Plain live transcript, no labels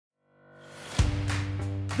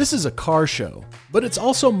This is a car show, but it's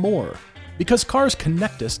also more, because cars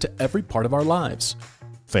connect us to every part of our lives.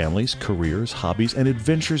 Families, careers, hobbies, and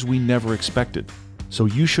adventures we never expected. So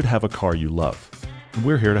you should have a car you love. And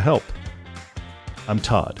we're here to help. I'm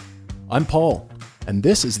Todd. I'm Paul, and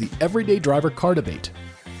this is the Everyday Driver Car Debate.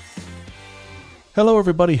 Hello,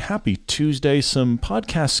 everybody. Happy Tuesday. Some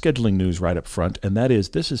podcast scheduling news right up front, and that is,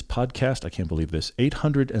 this is podcast, I can't believe this,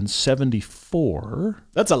 874.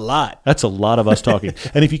 That's a lot. That's a lot of us talking.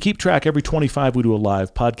 And if you keep track, every 25 we do a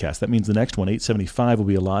live podcast. That means the next one, 875, will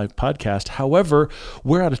be a live podcast. However,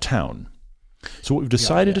 we're out of town. So what we've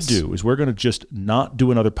decided to do is we're going to just not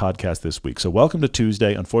do another podcast this week. So welcome to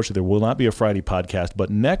Tuesday. Unfortunately, there will not be a Friday podcast,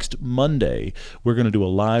 but next Monday, we're going to do a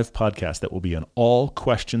live podcast that will be an all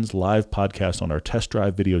questions live podcast on our Test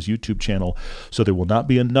Drive Videos YouTube channel. So there will not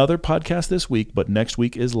be another podcast this week, but next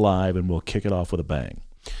week is live and we'll kick it off with a bang.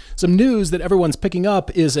 Some news that everyone's picking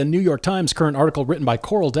up is a New York Times current article written by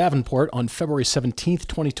Coral Davenport on February 17th,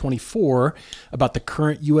 2024, about the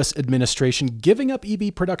current U.S. administration giving up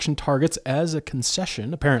EV production targets as a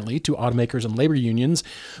concession, apparently, to automakers and labor unions.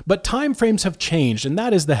 But timeframes have changed, and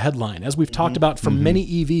that is the headline. As we've talked about for many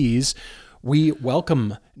EVs, we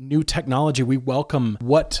welcome new technology. We welcome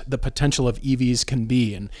what the potential of EVs can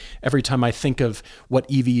be. And every time I think of what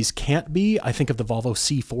EVs can't be, I think of the Volvo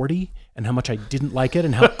C40 and how much I didn't like it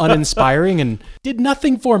and how uninspiring and did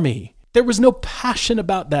nothing for me. There was no passion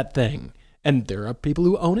about that thing. And there are people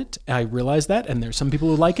who own it. I realize that. And there's some people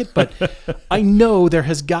who like it. But I know there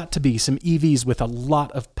has got to be some EVs with a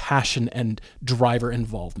lot of passion and driver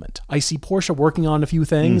involvement. I see Porsche working on a few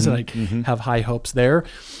things, and I have high hopes there.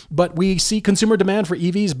 But we see consumer demand for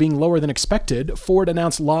EVs being lower than expected. Ford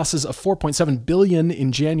announced losses of $4.7 billion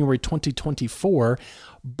in January 2024.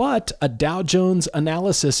 But a Dow Jones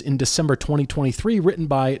analysis in December 2023 written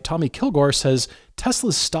by Tommy Kilgore says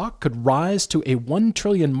Tesla's stock could rise to a $1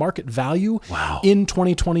 trillion market value in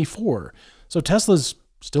 2024. So Tesla's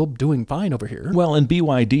still doing fine over here. Well, and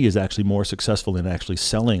BYD is actually more successful in actually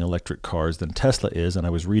selling electric cars than Tesla is. And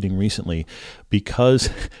I was reading recently, because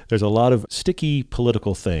there's a lot of sticky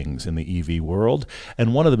political things in the EV world.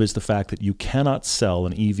 And one of them is the fact that you cannot sell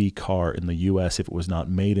an EV car in the U.S. if it was not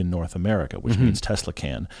made in North America, which means Tesla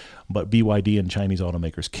can. But BYD and Chinese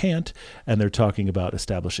automakers can't. And they're talking about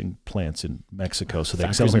establishing plants in Mexico. So they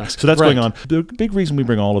sell them. So that's going on. The big reason we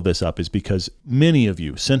bring all of this up is because many of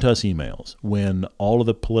you sent us emails when all of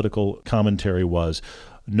the political commentary was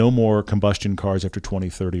no more combustion cars after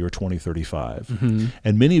 2030 or 2035.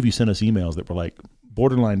 And many of you sent us emails that were like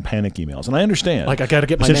borderline panic emails. And I understand. Like, I got to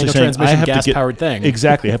get my manual transmission gas-powered thing.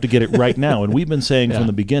 Exactly. I have to get it right now. And we've been saying from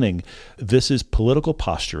the beginning, this is political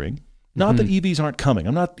posturing. Not that EVs aren't coming.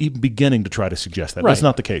 I'm not even beginning to try to suggest that. That's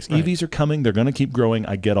not the case. EVs are coming. They're going to keep growing.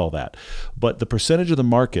 I get all that. But the percentage of the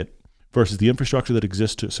market versus the infrastructure that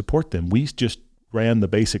exists to support them, we just ran the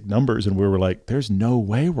basic numbers and we were like, there's no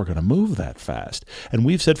way we're going to move that fast. And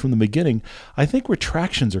we've said from the beginning, I think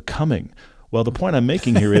retractions are coming. Well, the point I'm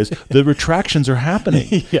making here is the retractions are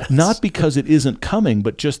happening, not because it isn't coming,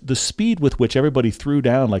 but just the speed with which everybody threw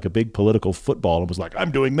down like a big political football and was like,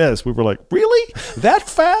 I'm doing this. We were like, really? That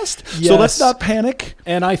fast? Yes. So let's not panic.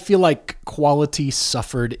 And I feel like quality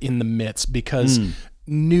suffered in the midst because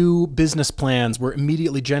new business plans were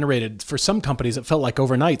immediately generated. For some companies, it felt like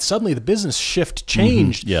overnight. Suddenly the business shift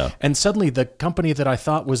changed. And suddenly the company that I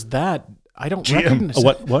thought was that, I don't recognize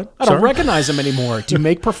what? I don't recognize them anymore. Do you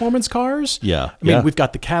make performance cars? I mean, we've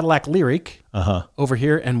got the Cadillac Lyriq over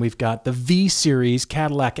here, and we've got the V-Series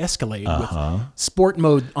Cadillac Escalade with sport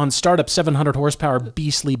mode on startup 700 horsepower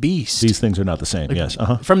beastly beast. These things are not the same,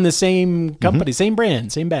 From the same company, same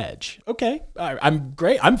brand, same badge. Okay, I'm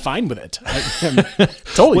great. I'm fine with it. I'm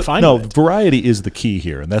totally fine with it. Variety is the key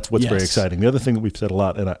here, and that's what's very exciting. The other thing that we've said a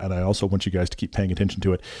lot, and I also want you guys to keep paying attention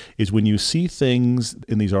to it, is when you see things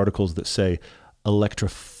in these articles that say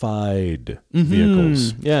electrified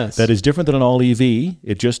vehicles. That is different than an all EV.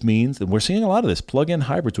 It just means that we're seeing a lot of this plug-in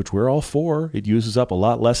hybrids, which we're all for. It uses up a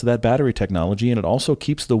lot less of that battery technology, and it also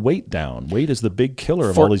keeps the weight down. Weight is the big killer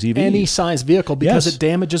of all these EVs. For any size vehicle, because it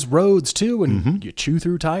damages roads too, and you chew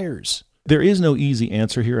through tires. There is no easy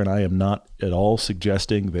answer here, and I am not at all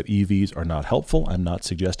suggesting that EVs are not helpful. I'm not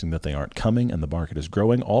suggesting that they aren't coming and the market is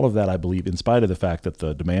growing. All of that, I believe, in spite of the fact that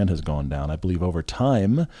the demand has gone down, I believe over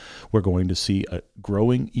time we're going to see a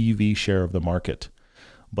growing EV share of the market.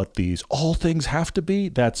 But these all things have to be,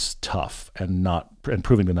 that's tough and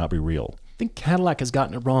proving to not be real. I think Cadillac has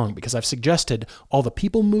gotten it wrong because I've suggested all the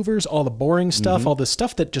people movers, all the boring stuff, all the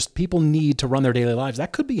stuff that just people need to run their daily lives.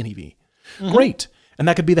 That could be an EV. Great. And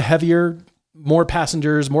that could be the heavier, more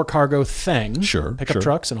passengers, more cargo thing. Sure. Pickup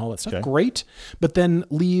trucks and all that stuff. Okay. Great. But then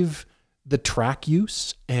leave the track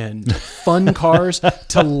use and fun cars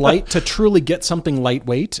to truly get something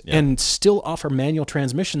lightweight and still offer manual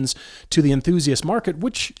transmissions to the enthusiast market,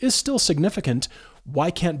 which is still significant.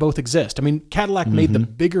 Why can't both exist? I mean, Cadillac made the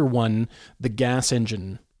bigger one the gas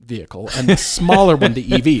engine vehicle and the smaller one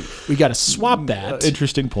the EV. We got to swap that.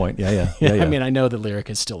 Interesting point. Yeah. I mean, I know the Lyriq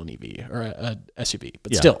is still an EV or a SUV,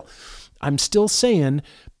 but still, I'm still saying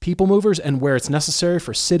people movers and where it's necessary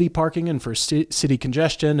for city parking and for city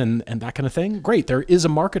congestion and that kind of thing. Great. There is a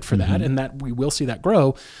market for that, and that we will see that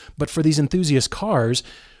grow. But for these enthusiast cars,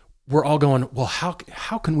 we're all going, well, how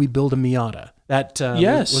can we build a Miata? That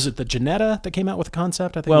was it the Jannetta that came out with a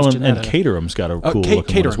concept? I think it was Jannetta. And Caterham's got a cool looking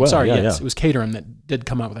Caterham, one as well. Sorry, yes. It was Caterham that did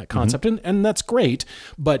come out with that concept, and that's great.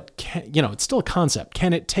 But it's still a concept.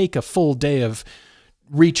 Can it take a full day of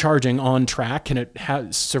recharging on track? Can it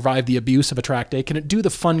survive the abuse of a track day? Can it do the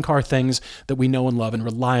fun car things that we know and love and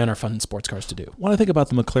rely on our fun sports cars to do? When I think about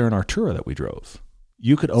the McLaren Artura that we drove,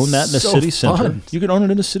 you could own that in a city center. You could own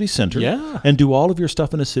it in a city center and do all of your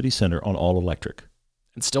stuff in a city center on all electric.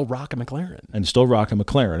 And still rock a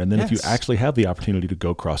McLaren. And then if you actually have the opportunity to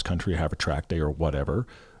go cross country, have a track day or whatever,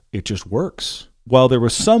 it just works. While there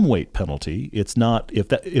was some weight penalty, it's not, if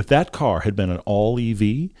that car had been an all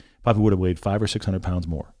EV, probably would have weighed 500 or 600 pounds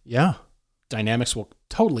more. Yeah. Dynamics will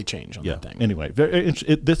totally change on that thing. Anyway,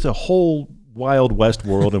 this is a whole Wild West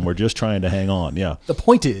world, and we're just trying to hang on. Yeah. The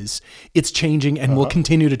point is, it's changing and will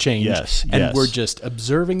continue to change. Yes. And we're just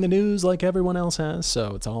observing the news like everyone else has.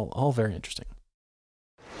 So it's all very interesting.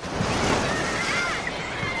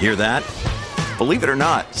 Hear that? Believe it or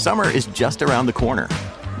not, summer is just around the corner.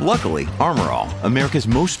 Luckily, Armor All, America's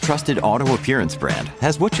most trusted auto appearance brand,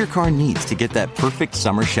 has what your car needs to get that perfect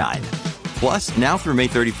summer shine. Plus, now through May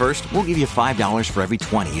 31st, we'll give you $5 for every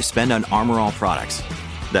 $20 you spend on Armor All products.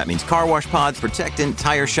 That means car wash pods, protectant,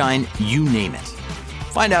 tire shine, you name it.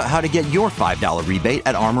 Find out how to get your $5 rebate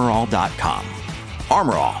at armorall.com.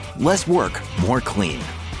 Armor All, less work, more clean.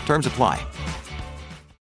 Terms apply.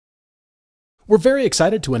 We're very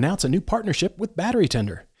excited to announce a new partnership with Battery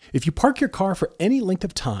Tender. If you park your car for any length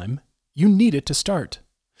of time, you need it to start.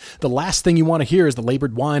 The last thing you want to hear is the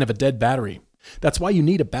labored whine of a dead battery. That's why you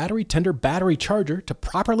need a Battery Tender battery charger to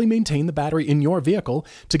properly maintain the battery in your vehicle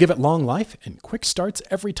to give it long life and quick starts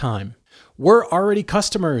every time. We're already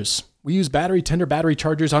customers. We use Battery Tender battery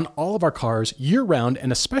chargers on all of our cars year-round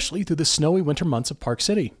and especially through the snowy winter months of Park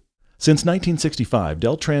City. Since 1965,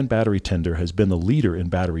 Deltran Battery Tender has been the leader in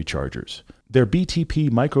battery chargers. Their BTP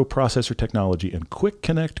microprocessor technology and quick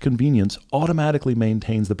connect convenience automatically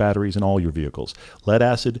maintains the batteries in all your vehicles, lead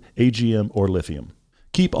acid, AGM, or lithium.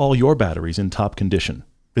 Keep all your batteries in top condition.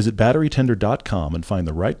 Visit batterytender.com and find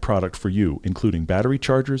the right product for you, including battery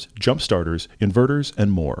chargers, jump starters, inverters,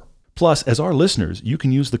 and more. Plus, as our listeners, you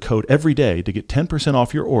can use the code EVERYDAY to get 10%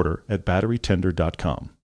 off your order at batterytender.com.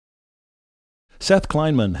 Seth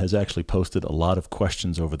Kleinman has actually posted a lot of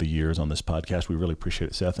questions over the years on this podcast. We really appreciate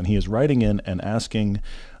it, Seth. And he is writing in and asking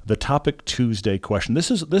the Topic Tuesday question. This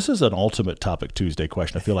is an ultimate Topic Tuesday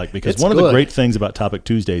question, I feel like, because one of the great things about Topic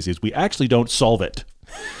Tuesdays is we actually don't solve it.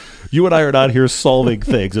 You and I are not here solving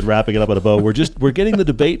things and wrapping it up in a bow. We're getting the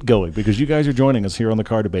debate going because you guys are joining us here on the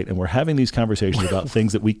Car Debate, and we're having these conversations about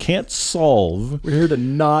things that we can't solve. We're here to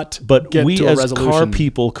not but get we to a as resolution. Car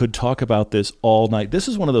people could talk about this all night. This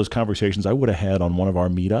is one of those conversations I would have had on one of our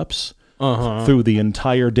meetups through the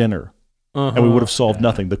entire dinner, and we would have solved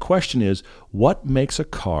nothing. The question is, what makes a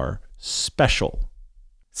car special?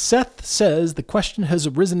 Seth says the question has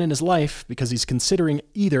arisen in his life because he's considering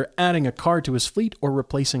either adding a car to his fleet or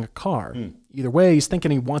replacing a car. Either way, he's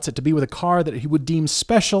thinking he wants it to be with a car that he would deem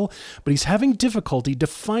special, but he's having difficulty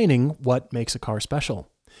defining what makes a car special.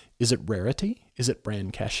 Is it rarity? Is it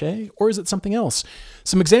brand cachet? Or is it something else?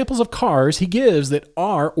 Some examples of cars he gives that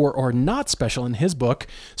are or are not special in his book.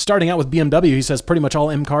 Starting out with BMW, he says pretty much all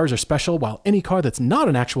M cars are special, while any car that's not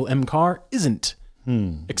an actual M car isn't.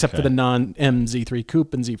 Except for the non-M Z3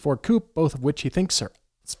 Coupe and Z4 Coupe, both of which he thinks are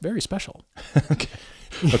very special.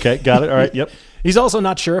 Okay, got it. All right, yep. He's also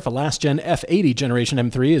not sure if a last-gen F80 Generation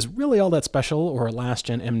M3 is really all that special or a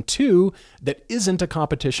last-gen M2 that isn't a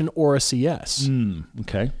competition or a CS.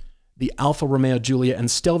 Okay. The Alfa Romeo Giulia and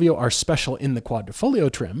Stelvio are special in the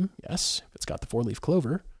Quadrifoglio trim, yes, if it's got the four-leaf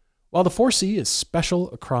clover, while the 4C is special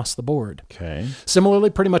across the board. Okay. Similarly,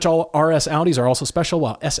 pretty much all RS Audis are also special,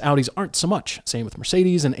 while S Audis aren't so much. Same with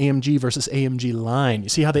Mercedes and AMG versus AMG line. You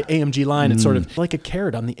see how the AMG line, it's sort of like a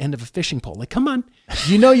carrot on the end of a fishing pole. Like, come on,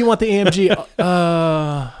 you know you want the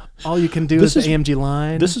AMG. All you can do is the AMG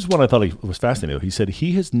line. This is what I thought was fascinating. He said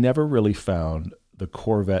he has never really found the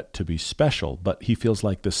Corvette to be special, but he feels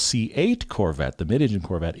like the C8 Corvette, the mid-engine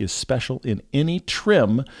Corvette, is special in any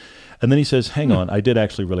trim. And then he says, hang on, I did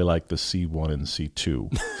actually really like the C1 and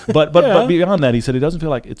C2. But beyond that, he said he doesn't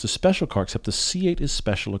feel like it's a special car, except the C8 is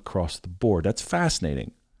special across the board. That's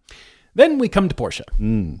fascinating. Then we come to Porsche.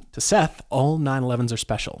 To Seth, all 911s are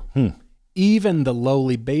special. Even the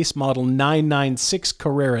lowly base model 996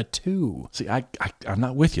 Carrera 2. See, I'm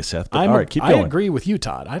not with you, Seth. But all right, keep going. I agree with you,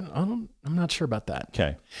 Todd. I'm not sure about that.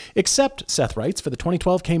 Okay. Except, Seth writes, for the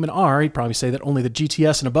 2012 Cayman R, he'd probably say that only the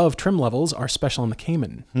GTS and above trim levels are special in the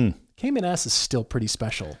Cayman. Cayman S is still pretty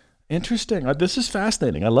special. Interesting. This is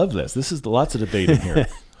fascinating. I love this. This is lots of debate in here.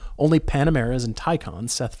 Only Panameras and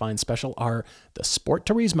Taycans Seth finds special are the Sport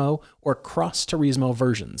Turismo or Cross Turismo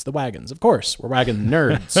versions, the wagons. Of course, we're wagon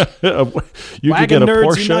nerds. You wagon could get a nerds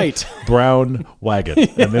Porsche unite. Brown wagon,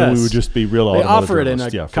 and then we would just be real They automotive offer it in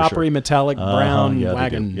a journalists. coppery metallic brown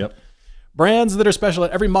wagon. Yep. Brands that are special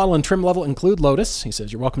at every model and trim level include Lotus. He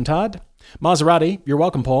says, you're welcome, Todd. Maserati, you're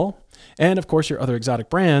welcome, Paul. And, of course, your other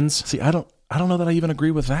exotic brands. See, I don't know that I even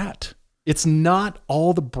agree with that. It's not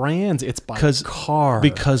all the brands. It's by car.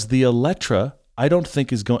 Because the Elettra, I don't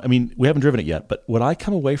think is going... I mean, we haven't driven it yet, but would I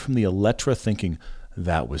come away from the Elettra thinking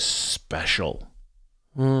that was special?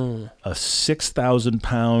 A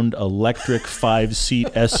 6,000-pound electric 5-seat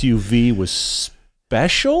SUV was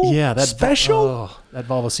special? Yeah, that special? That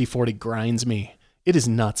Volvo C40 grinds me. It is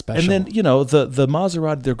not special. And then, the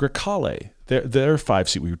Maserati, the Grecale, their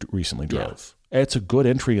 5-seat we recently drove. Yeah. It's a good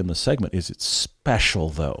entry in the segment. Is it special,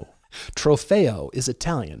 though? Trofeo is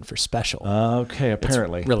Italian for special. Okay,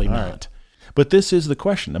 apparently. It's really All not. Right. But this is the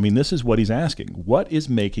question. I mean, this is what he's asking. What is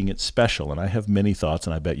making it special? And I have many thoughts,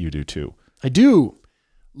 and I bet you do too. I do.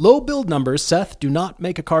 Low build numbers, Seth, do not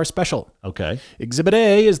make a car special. Okay. Exhibit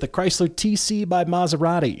A is the Chrysler TC by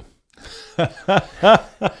Maserati.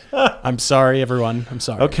 I'm sorry, everyone. I'm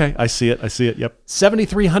sorry. Okay, I see it. Yep.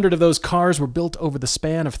 7,300 of those cars were built over the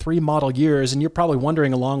span of 3 model years, and you're probably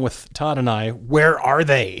wondering, along with Todd and I, where are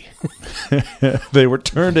they? They were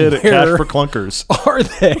turned in at Cash for Clunkers. Are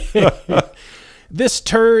they? This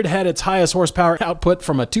turd had its highest horsepower output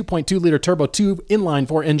from a 2.2-liter turbo 2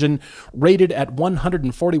 inline-4 engine rated at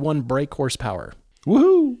 141 brake horsepower.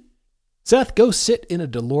 Woohoo! Seth, go sit in a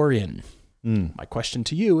DeLorean. My question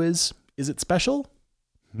to you is it special?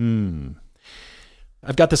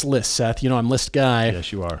 I've got this list, Seth. I'm list guy.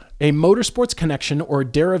 Yes, you are. A motorsports connection or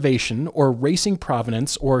derivation or racing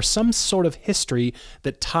provenance or some sort of history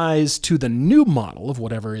that ties to the new model of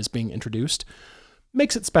whatever is being introduced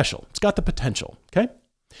makes it special. It's got the potential, okay?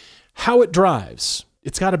 How it drives.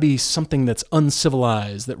 It's got to be something that's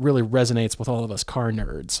uncivilized that really resonates with all of us car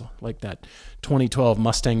nerds, like that 2012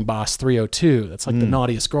 Mustang Boss 302. That's like the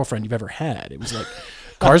naughtiest girlfriend you've ever had. It was like,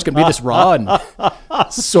 cars can be this raw and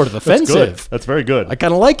sort of offensive. That's very good. I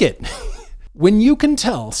kind of like it. When you can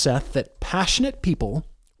tell, Seth, that passionate people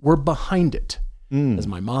were behind it. As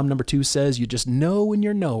my mom number 2 says, you just know when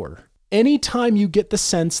you're knower. Anytime you get the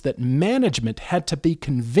sense that management had to be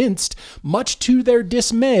convinced, much to their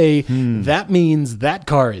dismay, that means that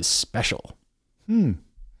car is special.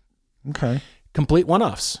 Okay. Complete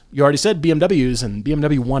one-offs. You already said BMWs, and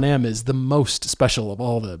BMW 1M is the most special of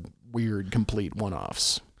all the weird complete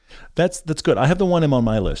one-offs. That's good. I have the 1M on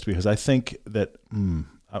my list because I think that I'm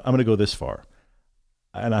going to go this far.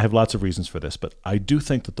 And I have lots of reasons for this, but I do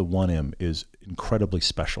think that the 1M is incredibly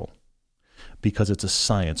special because it's a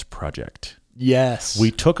science project. Yes.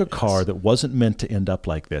 We took a car that wasn't meant to end up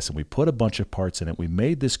like this, and we put a bunch of parts in it. We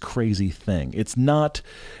made this crazy thing.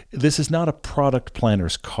 This is not a product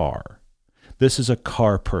planner's car. This is a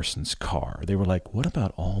car person's car. They were like, what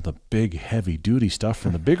about all the big, heavy-duty stuff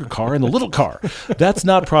from the bigger car and the little car? That's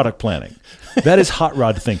not product planning. That is hot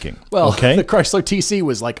rod thinking. Well, okay? The Chrysler TC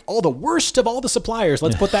was like, all the worst of all the suppliers.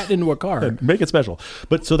 Let's put that into a car. Make it special.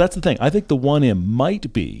 But so that's the thing. I think the 1M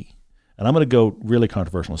might be, and I'm going to go really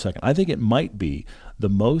controversial in a second, I think it might be the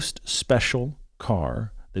most special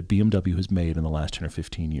car that BMW has made in the last 10 or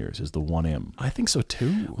 15 years is the 1M. I think so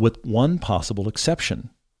too. With one possible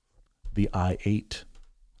exception. The i8,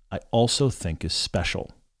 I also think is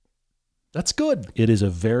special. That's good. It is a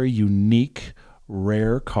very unique,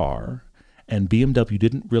 rare car, and BMW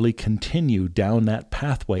didn't really continue down that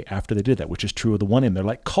pathway after they did that, which is true of the 1M. They're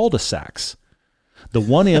like cul-de-sacs. The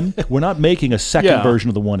 1M, we're not making a second version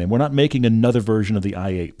of the 1M. We're not making another version of the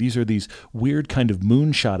i8. These are these weird kind of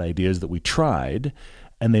moonshot ideas that we tried,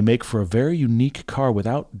 and they make for a very unique car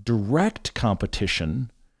without direct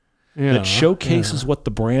competition that showcases what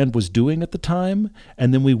the brand was doing at the time,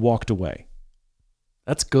 and then we walked away.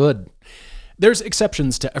 That's good. There's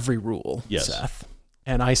exceptions to every rule, yes. Seth.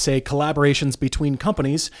 And I say collaborations between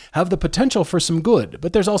companies have the potential for some good,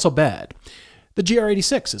 but there's also bad. The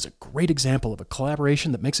GR86 is a great example of a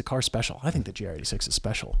collaboration that makes a car special. I think the GR86 is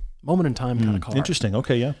special. Moment in time kind of car. Interesting.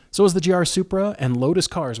 Okay, yeah. So is the GR Supra and Lotus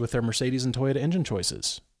cars with their Mercedes and Toyota engine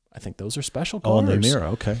choices. I think those are special cars. Oh, and the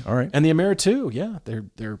Emira. Okay, all right. And the Emira too. Yeah,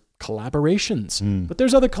 they're collaborations. But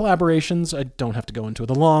there's other collaborations. I don't have to go into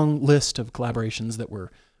the long list of collaborations that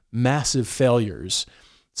were massive failures.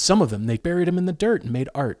 Some of them, they buried them in the dirt and made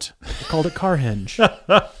art. They called it Carhenge.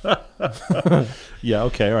 Yeah,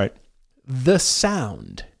 okay, all right. The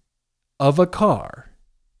sound of a car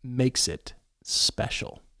makes it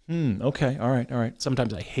special. Okay, all right.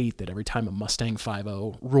 Sometimes I hate that every time a Mustang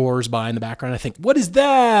 5.0 roars by in the background, I think, what is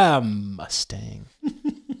that, Mustang?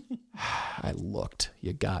 I looked.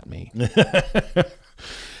 You got me.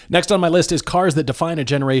 Next on my list is cars that define a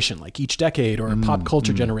generation, like each decade or pop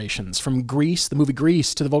culture generations. From Grease, the movie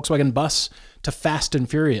Grease, to the Volkswagen Bus, to Fast and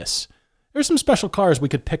Furious. There's some special cars we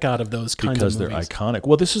could pick out of those kinds of movies. Because they're iconic.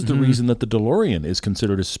 Well, this is the reason that the DeLorean is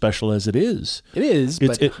considered as special as it is. It is,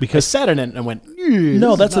 because I sat in it and I went,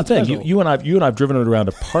 no, that's the thing. You and I've driven it around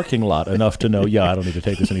a parking lot enough to know, I don't need to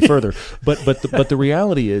take this any further. But the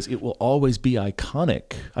reality is it will always be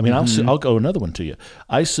iconic. I mean, I'll go another one to you.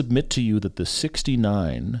 I submit to you that the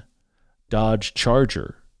 69 Dodge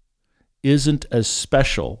Charger isn't as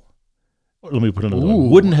special. Let me put another one.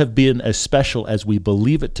 Wouldn't have been as special as we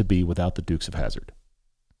believe it to be without the Dukes of Hazzard.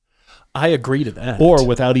 I agree to that. Or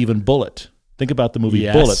without even Bullitt. Think about the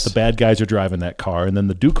movie Bullitt. The bad guys are driving that car, and then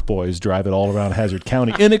the Duke boys drive it all around Hazard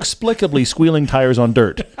County, inexplicably squealing tires on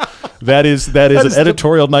dirt. That is an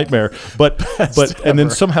editorial nightmare. But and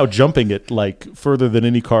then somehow jumping it like further than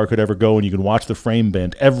any car could ever go, and you can watch the frame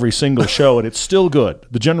bend every single show, and it's still good.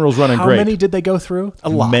 The General's running great. How many did they go through? A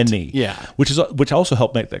lot. Many. Yeah. Which also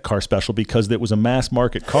helped make that car special because it was a mass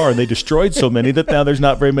market car, and they destroyed so many that now there's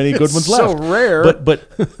not very many good ones left. So rare.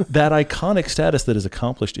 But that iconic status that is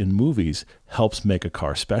accomplished in movies helps make a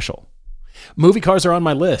car special. Movie cars are on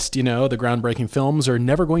my list. The groundbreaking films are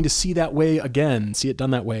never going to see it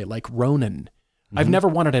done that way, like Ronin. I've never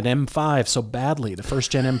wanted an M5 so badly, the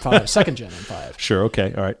first gen M5, second gen M5. Sure,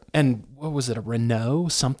 okay, all right. And what was it, a Renault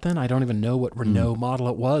something? I don't even know what Renault model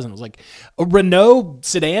it was. And it was like, a Renault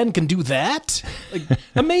sedan can do that? Like,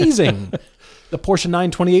 amazing. The Porsche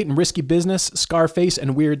 928 and Risky Business, Scarface,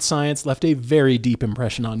 and Weird Science left a very deep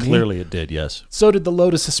impression on me. Clearly it did, yes. So did the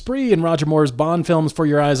Lotus Esprit and Roger Moore's Bond films, For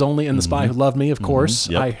Your Eyes Only and The Spy Who Loved Me, of course.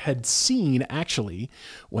 Yep. I had seen, actually,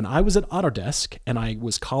 when I was at Autodesk and I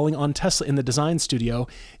was calling on Tesla in the design studio,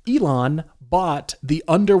 Elon bought the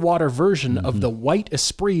underwater version of the white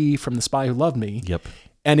Esprit from The Spy Who Loved Me. Yep.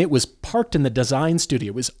 And it was parked in the design studio.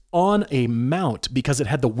 It was on a mount because it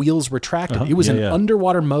had the wheels retracted. It was in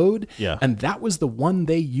underwater mode. Yeah. And that was the one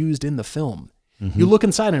they used in the film. You look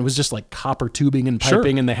inside and it was just like copper tubing and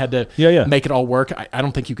piping, and they had to make it all work. I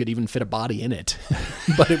don't think you could even fit a body in it.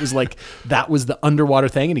 But it was like, that was the underwater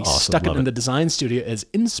thing, and he stuck it in the design studio as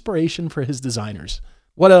inspiration for his designers.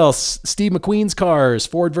 What else? Steve McQueen's cars,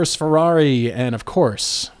 Ford versus Ferrari, and of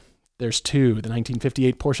course, there's two, the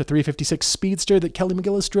 1958 Porsche 356 Speedster that Kelly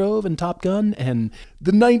McGillis drove in Top Gun, and the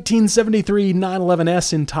 1973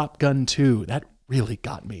 911S in Top Gun 2. That really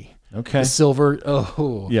got me. Okay. The silver,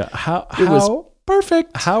 Yeah, how it was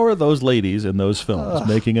perfect. How are those ladies in those films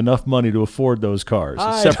making enough money to afford those cars?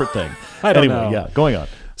 A separate thing. I don't know. Yeah, going on.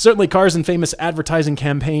 Certainly cars and famous advertising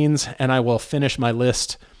campaigns, and I will finish my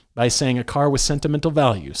list by saying a car with sentimental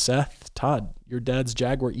value. Seth, Todd, your dad's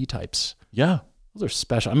Jaguar E-Types. Yeah. Those are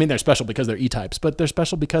special. I mean, they're special because they're E-Types, but they're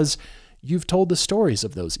special because you've told the stories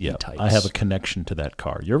of those E-Types. I have a connection to that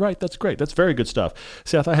car. You're right. That's great. That's very good stuff.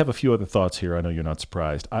 Seth, I have a few other thoughts here. I know you're not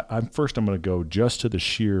surprised. I'm going to go just to the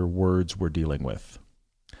sheer words we're dealing with.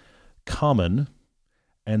 Common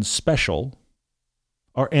and special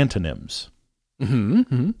are antonyms.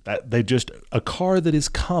 A car that is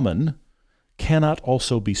common cannot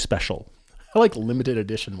also be special. I like limited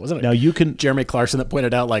edition, wasn't it? Now you can Jeremy Clarkson that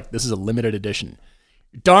pointed out, like, this is a limited edition.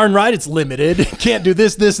 Darn right it's limited. Can't do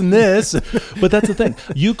this, this, and this. But that's the thing.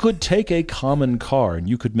 You could take a common car and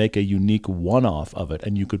you could make a unique one-off of it,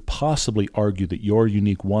 and you could possibly argue that your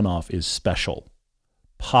unique one-off is special.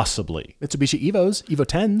 Possibly. Mitsubishi Evos, Evo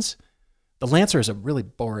 10s. The Lancer is a really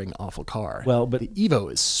boring, awful car. Well, but the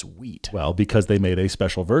Evo is sweet. Well, because they made a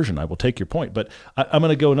special version. I will take your point. But I'm going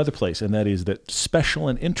to go another place, and that is that special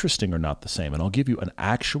and interesting are not the same. And I'll give you an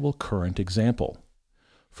actual current example.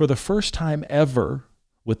 For the first time ever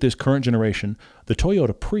with this current generation, the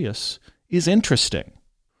Toyota Prius is interesting.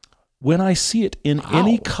 When I see it in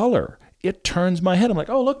any color, it turns my head. I'm like,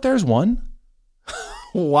 oh, look, there's one.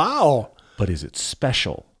 Wow. But is it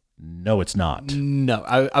special? No, it's not. No,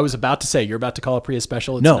 I was about to say, you're about to call a Prius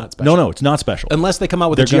special. It's not special. No, it's not special. Unless they come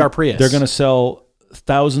out with a GR Prius. They're going to sell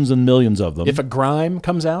thousands and millions of them. If a Grime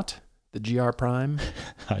comes out, the GR Prime.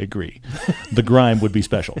 I agree. The Grime would be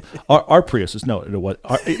special. Our Prius is,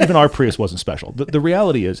 even our Prius wasn't special. The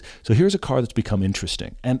reality is, so here's a car that's become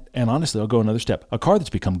interesting. And honestly, I'll go another step. A car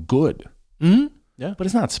that's become good. Mm-hmm. Yeah. But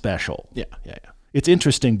it's not special. Yeah. It's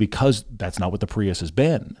interesting because that's not what the Prius has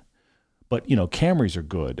been. But, Camrys are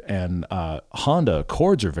good, and Honda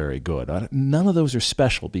Accords are very good. None of those are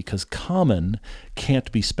special because common can't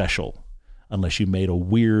be special unless you made a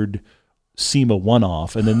weird SEMA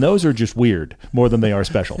one-off, and then those are just weird more than they are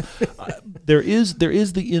special. There is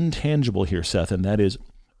the intangible here, Seth, and that is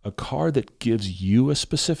a car that gives you a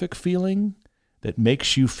specific feeling that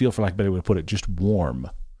makes you feel, for lack of a better way to put it, just warm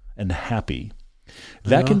and happy.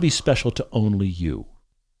 That can be special to only you.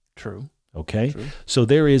 True. Okay, so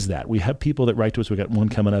there is that. We have people that write to us. We got one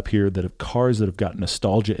coming up here that have cars that have got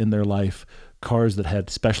nostalgia in their life, cars that had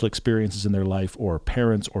special experiences in their life, or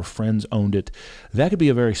parents or friends owned it. That could be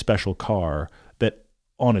a very special car that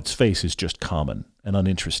on its face is just common and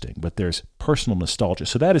uninteresting, but there's personal nostalgia.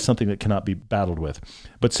 So that is something that cannot be battled with.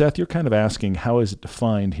 But Seth, you're kind of asking, how is it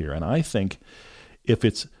defined here? And I think if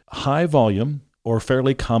it's high volume or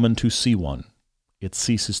fairly common to see one, it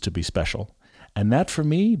ceases to be special. And that, for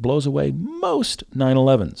me, blows away most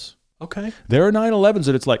 911s. Okay. There are 911s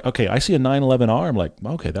that it's like, okay, I see a 911R. I'm like,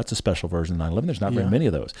 okay, that's a special version of 911. There's not very many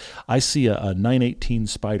of those. I see a 918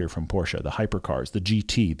 Spider from Porsche, the hypercars, the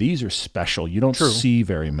GT. These are special. You don't see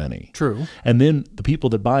very many. True. And then the people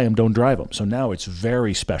that buy them don't drive them. So now it's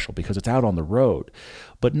very special because it's out on the road.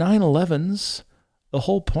 But 911s, the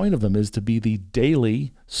whole point of them is to be the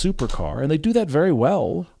daily supercar, and they do that very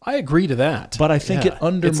well. I agree to that. But I think it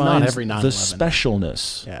undermines the 911.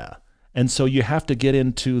 specialness. Yeah. And so you have to get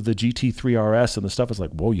into the GT3 RS and the stuff is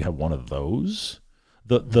like, whoa, you have one of those?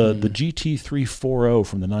 The GT340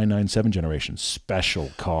 from the 997 generation,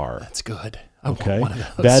 special car. That's good. Okay, one of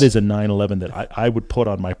those. that is a 911 that I would put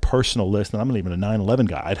on my personal list, and I'm not even a 911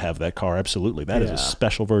 guy. I'd have that car, absolutely. That is a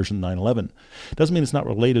special version of 911. Doesn't mean it's not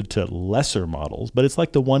related to lesser models, but it's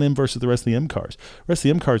like the 1M versus the rest of the M cars. The rest of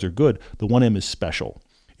the M cars are good. The 1M is special.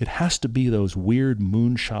 It has to be those weird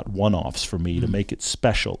moonshot one-offs for me to make it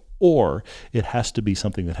special, or it has to be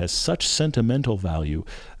something that has such sentimental value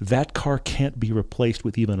that car can't be replaced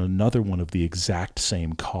with even another one of the exact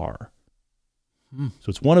same car. So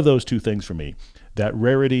it's one of those two things for me, that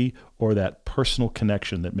rarity or that personal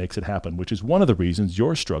connection that makes it happen, which is one of the reasons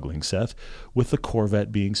you're struggling, Seth, with the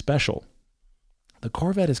Corvette being special. The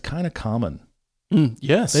Corvette is kind of common.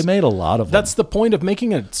 Yes. They made a lot of them. That's the point of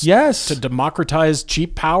making it. Yes. To democratize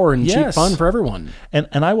cheap power and cheap fun for everyone. And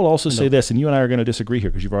I will also say this, and you and I are going to disagree here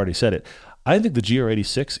because you've already said it. I think the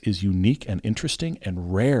GR86 is unique and interesting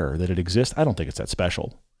and rare that it exists. I don't think it's that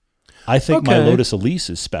special. I think my Lotus Elise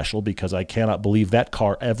is special because I cannot believe that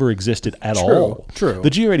car ever existed at all. True. The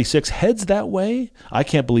GR86 heads that way. I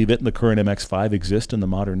can't believe it and the current MX-5 exist in the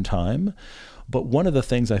modern time. But one of the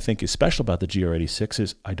things I think is special about the GR86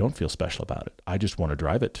 is I don't feel special about it. I just want to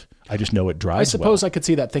drive it. I just know it drives well. I suppose I could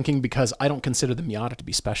see that thinking because I don't consider the Miata to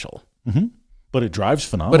be special. Mm-hmm. But it drives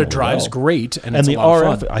phenomenal. But it drives great, and it's the a lot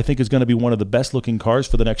RF, of fun. I think, is going to be one of the best looking cars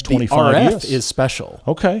for the next 25 years. The RF is special.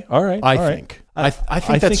 Okay, all right. I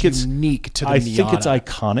think that's unique to the Miata. I think it's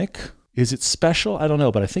iconic. Is it special? I don't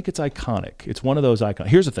know, but I think it's iconic. It's one of those icons.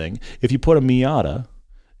 Here's the thing. If you put a Miata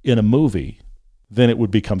in a movie, then it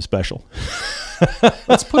would become special.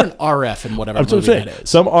 Let's put an RF in whatever movie it is.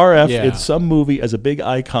 Some RF in some movie as a big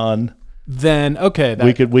icon. Then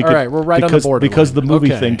we could all right, we're right on the board because the movie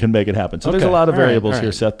thing can make it happen. So there's a lot of variables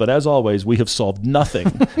here, Seth. But as always, we have solved nothing,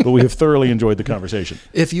 but we have thoroughly enjoyed the conversation.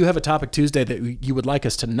 If you have a topic Tuesday that you would like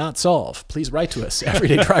us to not solve, please write to us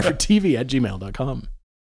everydaydrivertv@gmail.com.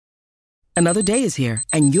 Another day is here,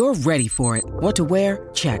 and you're ready for it. What to wear?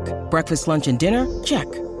 Check. Breakfast, lunch, and dinner? Check.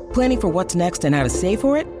 Planning for what's next and how to save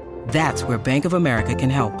for it? That's where Bank of America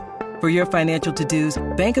can help. For your financial to-dos,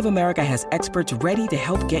 Bank of America has experts ready to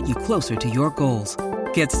help get you closer to your goals.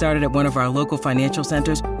 Get started at one of our local financial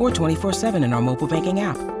centers or 24/7 in our mobile banking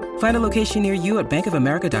app. Find a location near you at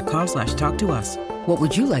bankofamerica.com/talktous. What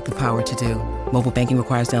would you like the power to do? Mobile banking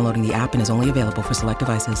requires downloading the app and is only available for select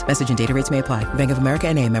devices. Message and data rates may apply. Bank of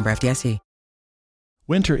America NA, member FDIC.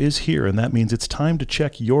 Winter is here, and that means it's time to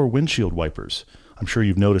check your windshield wipers. I'm sure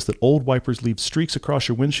you've noticed that old wipers leave streaks across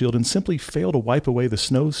your windshield and simply fail to wipe away the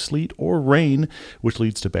snow, sleet, or rain, which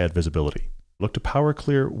leads to bad visibility. Look to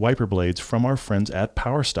PowerClear wiper blades from our friends at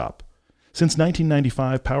PowerStop. Since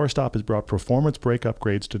 1995, PowerStop has brought performance brake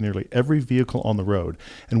upgrades to nearly every vehicle on the road,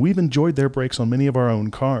 and we've enjoyed their brakes on many of our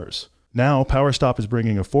own cars. Now, PowerStop is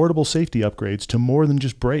bringing affordable safety upgrades to more than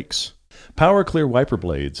just brakes. PowerClear wiper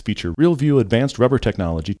blades feature RealView advanced rubber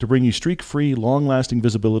technology to bring you streak-free, long-lasting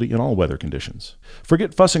visibility in all weather conditions.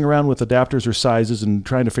 Forget fussing around with adapters or sizes and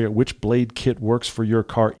trying to figure out which blade kit works for your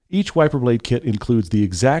car. Each wiper blade kit includes the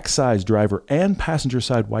exact size driver and passenger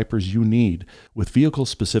side wipers you need with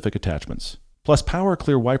vehicle-specific attachments. Plus,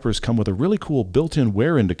 PowerClear wipers come with a really cool built-in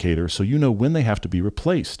wear indicator so you know when they have to be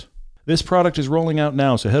replaced. This product is rolling out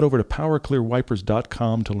now, so head over to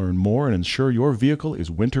PowerClearWipers.com to learn more and ensure your vehicle is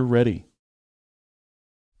winter ready.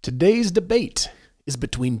 Today's debate is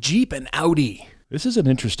between Jeep and Audi. This is an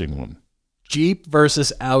interesting one. Jeep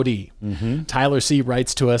versus Audi. Tyler C.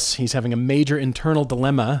 writes to us. He's having a major internal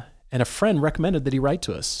dilemma, and a friend recommended that he write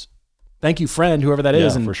to us. Thank you, friend, whoever that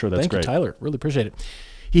is. Yeah, for sure. That's great. Thank you, Tyler. Really appreciate it.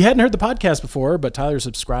 He hadn't heard the podcast before, but Tyler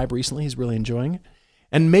subscribed recently. He's really enjoying it.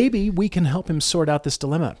 And maybe we can help him sort out this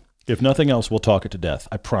dilemma. If nothing else, we'll talk it to death.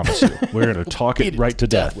 I promise you. We're going to talk it right to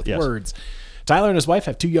death. With words. Tyler and his wife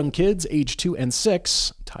have 2 young kids, age 2 and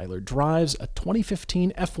 6. Tyler drives a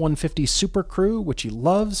 2015 F-150 Super Crew, which he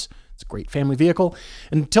loves. It's a great family vehicle.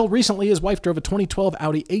 Until recently, his wife drove a 2012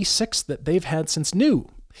 Audi A6 that they've had since new.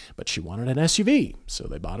 But she wanted an SUV, so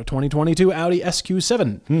they bought a 2022 Audi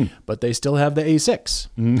SQ7. But they still have the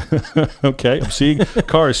A6. Okay, I'm seeing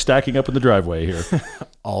cars stacking up in the driveway here.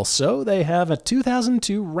 Also, they have a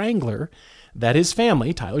 2002 Wrangler that his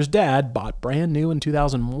family, Tyler's dad, bought brand new in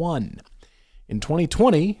 2001. In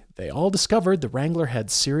 2020, they all discovered the Wrangler had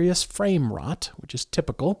serious frame rot, which is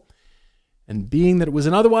typical. And being that it was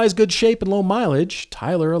in otherwise good shape and low mileage,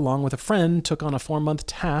 Tyler, along with a friend, took on a 4-month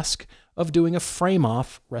task of doing a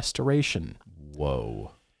frame-off restoration.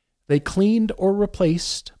 Whoa. They cleaned or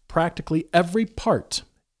replaced practically every part,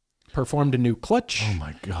 performed a new clutch, Oh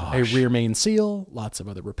my gosh. a rear main seal, lots of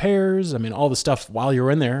other repairs. I mean, all the stuff while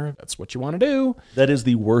you're in there, that's what you want to do. That is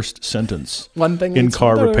the worst sentence One thing in leads to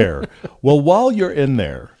car another. repair. Well, while you're in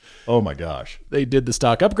there, oh my gosh. They did the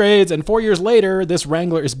stock upgrades, and 4 years later, this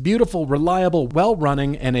Wrangler is beautiful, reliable,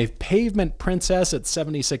 well-running, and a pavement princess at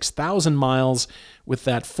 76,000 miles with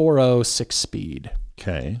that 4.0 6-speed.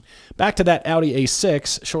 Okay. Back to that Audi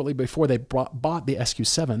A6, shortly before they bought the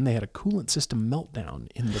SQ7, they had a coolant system meltdown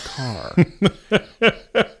in the car.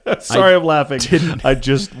 Sorry, I'm laughing.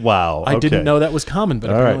 Wow. I didn't know that was common, but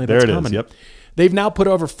All apparently right, there that's it common. is. Yep. They've now put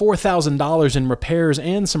over $4,000 in repairs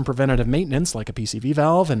and some preventative maintenance, like a PCV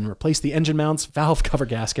valve, and replaced the engine mounts, valve cover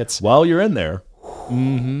gaskets. While you're in there,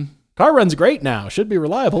 Car runs great now. Should be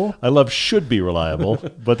reliable. I love should be reliable,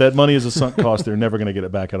 but that money is a sunk cost. They're never going to get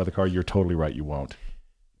it back out of the car. You're totally right. You won't.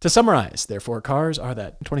 To summarize, their 4 cars are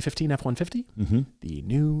that 2015 F-150, the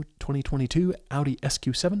new 2022 Audi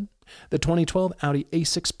SQ7, the 2012 Audi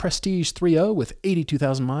A6 Prestige 3.0 with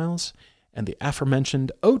 82,000 miles, and the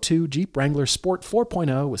aforementioned 02 Jeep Wrangler Sport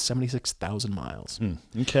 4.0 with 76,000 miles.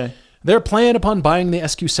 Okay. Their plan upon buying the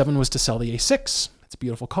SQ7 was to sell the A6. It's a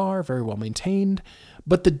beautiful car, very well maintained,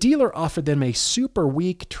 but the dealer offered them a super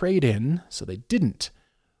weak trade-in, so they didn't.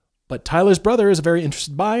 But Tyler's brother is a very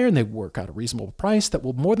interested buyer, and they work out a reasonable price that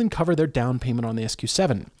will more than cover their down payment on the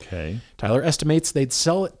SQ7. Okay. Tyler estimates they'd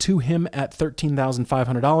sell it to him at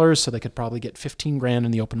 $13,500, so they could probably get $15,000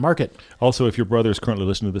 in the open market. Also, if your brother is currently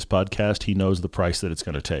listening to this podcast, he knows the price that it's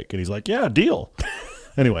going to take. And he's like, yeah, deal.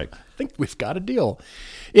 Anyway. I think we've got a deal.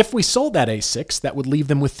 If we sold that A6, that would leave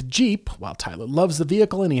them with the Jeep. While Tyler loves the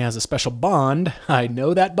vehicle and he has a special bond, I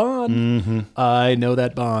know that bond. I know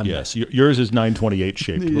that bond. Yes. Yours is 928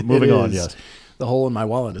 shaped. Moving on, yes. The hole in my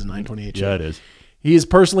wallet is 928 shaped. Yeah, it is. He has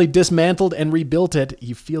personally dismantled and rebuilt it.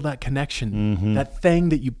 You feel that connection. That thing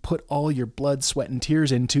that you put all your blood, sweat, and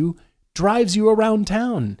tears into drives you around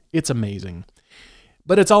town. It's amazing.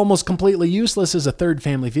 But it's almost completely useless as a third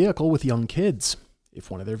family vehicle with young kids. If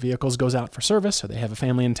one of their vehicles goes out for service or they have a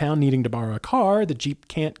family in town needing to borrow a car, the Jeep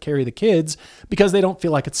can't carry the kids because they don't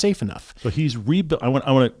feel like it's safe enough. So he's rebuilt. I want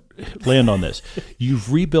to land on this.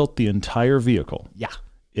 You've rebuilt the entire vehicle. Yeah.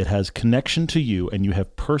 It has connection to you, and you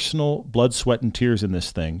have personal blood, sweat, and tears in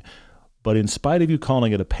this thing. But in spite of you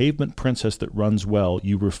calling it a pavement princess that runs well,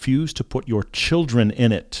 you refuse to put your children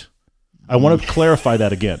in it. I want to clarify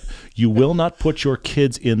that again. You will not put your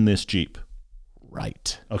kids in this Jeep.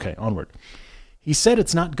 Right. Okay, onward. He said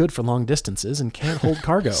it's not good for long distances and can't hold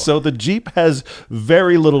cargo. So the Jeep has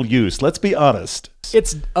very little use. Let's be honest.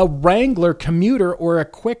 It's a Wrangler commuter or a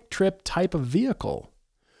quick trip type of vehicle.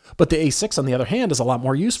 But the A6, on the other hand, is a lot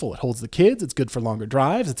more useful. It holds the kids. It's good for longer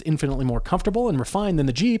drives. It's infinitely more comfortable and refined than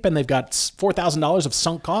the Jeep. And they've got $4,000 of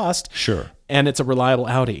sunk cost. Sure. And it's a reliable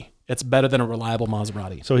Audi. It's better than a reliable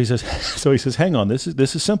Maserati. So he says, hang on, this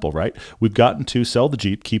is simple, right? We've gotten to sell the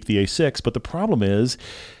Jeep, keep the A6, but the problem is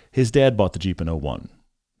his dad bought the Jeep in 01.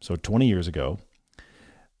 so 20 years ago.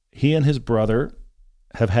 He and his brother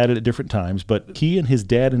have had it at different times, but he and his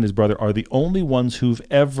dad and his brother are the only ones who've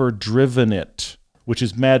ever driven it, which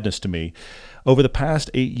is madness to me. Over the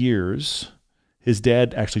past 8 years, his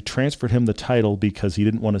dad actually transferred him the title because he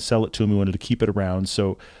didn't want to sell it to him. He wanted to keep it around.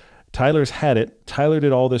 So Tyler's had it. Tyler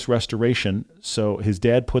did all this restoration. So his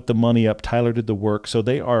dad put the money up. Tyler did the work. So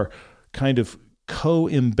they are kind of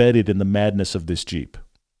co-embedded in the madness of this Jeep.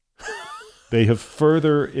 They have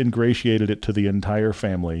further ingratiated it to the entire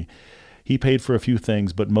family. He paid for a few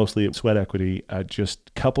things, but mostly sweat equity,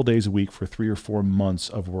 just a couple days a week for 3 or 4 months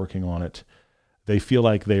of working on it. They feel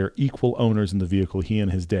like they are equal owners in the vehicle, he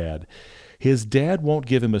and his dad. His dad won't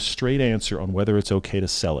give him a straight answer on whether it's okay to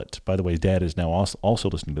sell it. By the way, his dad is now also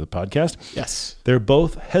listening to the podcast. Yes. They're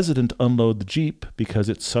both hesitant to unload the Jeep because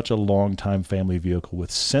it's such a long-time family vehicle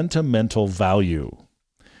with sentimental value.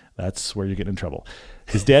 That's where you get in trouble.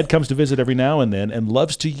 His dad comes to visit every now and then and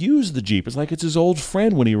loves to use the Jeep. It's like it's his old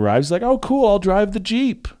friend when he arrives. He's like, oh, cool, I'll drive the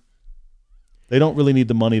Jeep. They don't really need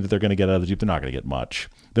the money that they're going to get out of the Jeep. They're not going to get much.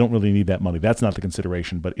 They don't really need that money. That's not the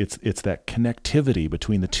consideration, but it's that connectivity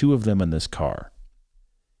between the two of them and this car.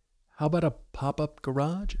 How about a pop-up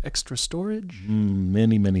garage, extra storage?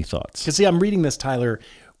 Many, many thoughts. Because, see, I'm reading this, Tyler,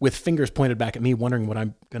 with fingers pointed back at me, wondering what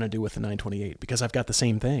I'm going to do with the 928, because I've got the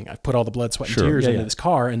same thing. I've put all the blood, sweat, and tears into this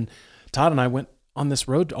car, and Todd and I went on this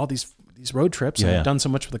road, all these road trips, and I've done so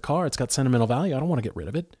much with the car. It's got sentimental value. I don't want to get rid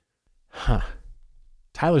of it. Huh.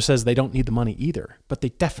 Tyler says they don't need the money either, but they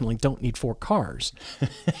definitely don't need 4 cars.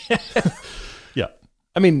 Yeah.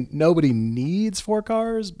 I mean, nobody needs 4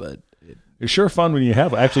 cars, but it's sure fun when you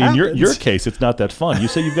have. Actually, in your case, it's not that fun. You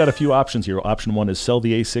say you've got a few options here. Option 1 is sell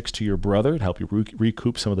the A6 to your brother to help you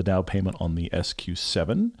recoup some of the down payment on the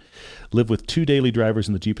SQ7. Live with 2 daily drivers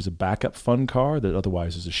in the Jeep as a backup fun car that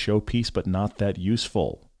otherwise is a showpiece but not that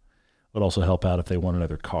useful. Would also help out if they want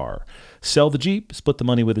another car. Sell the Jeep, split the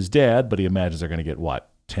money with his dad, but he imagines they're going to get,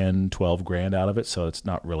 10, 12 grand out of it, so it's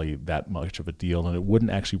not really that much of a deal, and it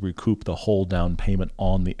wouldn't actually recoup the whole down payment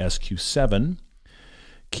on the SQ7.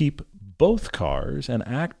 Keep both cars and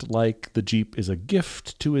act like the Jeep is a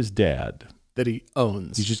gift to his dad. That he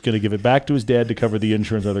owns. He's just going to give it back to his dad to cover the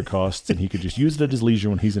insurance and other costs, and he could just use it at his leisure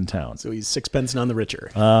when he's in town. So he's 6 none the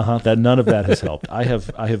richer. None of that has helped. I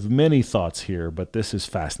have many thoughts here, but this is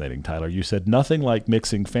fascinating, Tyler. You said nothing like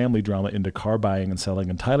mixing family drama into car buying and selling.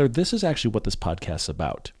 And Tyler, this is actually what this podcast's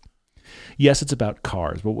about. Yes, it's about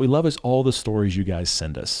cars, but what we love is all the stories you guys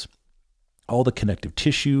send us, all the connective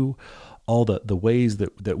tissue, all the ways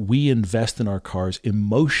that we invest in our cars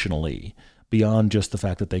emotionally, beyond just the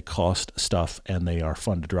fact that they cost stuff and they are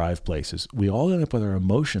fun to drive places. We all end up with our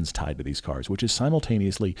emotions tied to these cars, which is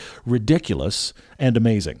simultaneously ridiculous and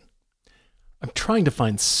amazing. I'm trying to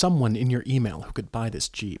find someone in your email who could buy this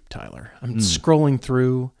Jeep, Tyler. I'm scrolling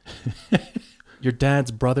through. Your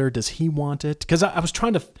dad's brother, does he want it? Because I was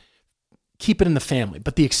trying to keep it in the family,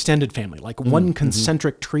 but the extended family, like one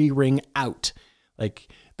concentric tree ring out, like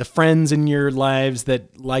the friends in your lives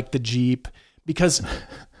that like the Jeep. Because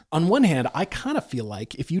on one hand, I kind of feel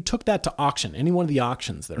like if you took that to auction, any one of the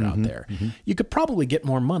auctions that are out there, you could probably get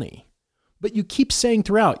more money. But you keep saying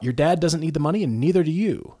throughout, your dad doesn't need the money and neither do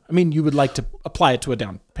you. I mean, you would like to apply it to a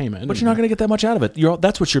down payment. But you're not going to get that much out of it.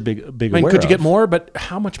 That's what you're big could you get more? But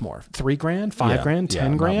how much more? 3 grand, 5 grand,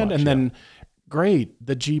 10 grand? And then, great,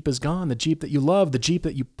 the Jeep is gone. The Jeep that you love, the Jeep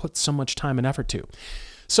that you put so much time and effort to.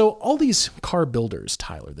 So all these car builders,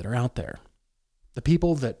 Tyler, that are out there, the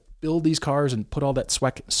people that build these cars and put all that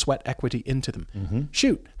sweat equity into them.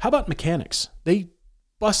 Shoot, how about mechanics? They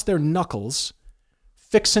bust their knuckles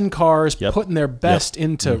fixing cars, putting their best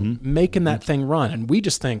into making that thing run. And we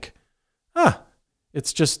just think,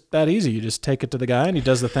 it's just that easy. You just take it to the guy and he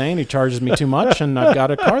does the thing and he charges me too much and I've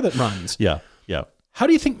got a car that runs. Yeah. How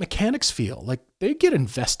do you think mechanics feel? Like they get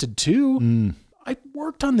invested too. I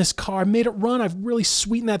worked on this car, I made it run. I've really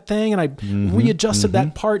sweetened that thing and I readjusted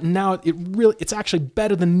that part. And now it's actually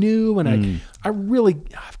better than new. And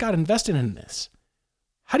I've got invested in this.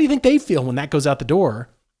 How do you think they feel when that goes out the door?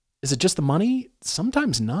 Is it just the money?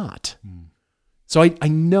 Sometimes not. So I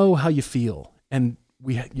know how you feel. And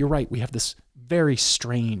you're right. We have this very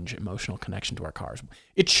strange emotional connection to our cars.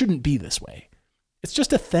 It shouldn't be this way. It's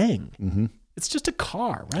just a thing. It's just a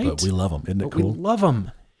car, right? But we love them. Isn't it cool? We love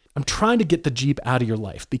them. I'm trying to get the Jeep out of your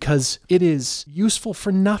life because it is useful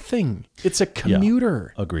for nothing. It's a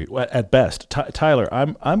commuter. Yeah, agreed. At best, Tyler,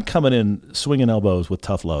 I'm coming in swinging elbows with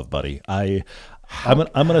tough love, buddy. I'm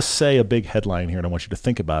going to say a big headline here, and I want you to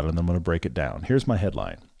think about it, and then I'm going to break it down. Here's my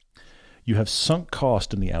headline. You have sunk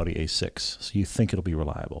cost in the Audi A6, so you think it'll be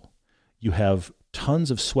reliable. You have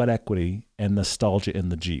tons of sweat equity and nostalgia in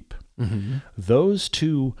the Jeep. Those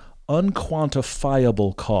two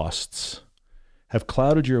unquantifiable costs have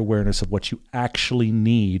clouded your awareness of what you actually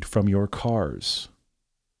need from your cars.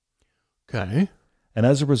 Okay. And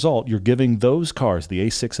as a result, you're giving those cars, the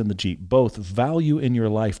A6 and the Jeep, both value in your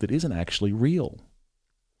life that isn't actually real.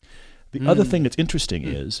 The other thing that's interesting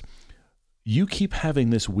is you keep having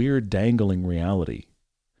this weird dangling reality,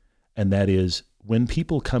 and that is when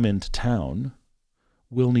people come into town,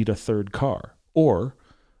 we'll need a third car. Or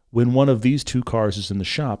when one of these two cars is in the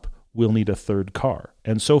shop, we'll need a third car.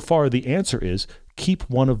 And so far, the answer is keep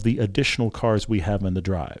one of the additional cars we have in the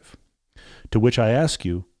drive. To which I ask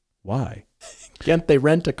you, why? Can't they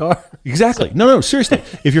rent a car? Exactly. No, seriously.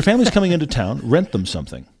 If your family's coming into town, rent them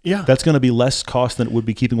something. Yeah. That's going to be less cost than it would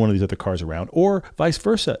be keeping one of these other cars around. Or vice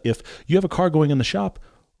versa. If you have a car going in the shop,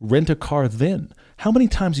 rent a car then. How many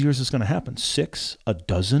times a year is this going to happen? 6? A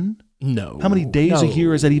dozen? No. How many days a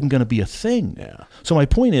year is that even going to be a thing? Yeah. So my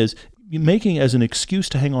point is, making as an excuse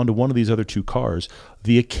to hang on to one of these other two cars,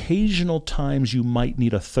 the occasional times you might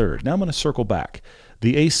need a third. Now I'm going to circle back.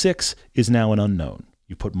 The A6 is now an unknown.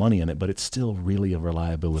 You put money in it, but it's still really a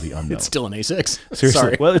reliability unknown. It's still an A6. Seriously.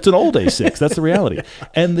 Sorry. Well, it's an old A6. That's the reality.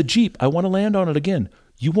 And the Jeep, I want to land on it again.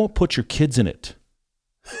 You won't put your kids in it.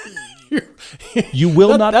 You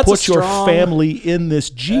will not put your family in this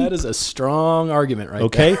Jeep. That is a strong argument right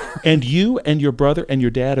okay? there. And you and your brother and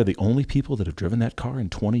your dad are the only people that have driven that car in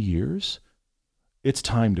 20 years? It's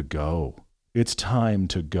time to go. It's time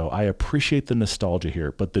to go. I appreciate the nostalgia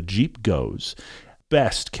here, but the Jeep goes.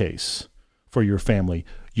 Best case for your family,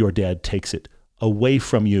 your dad takes it away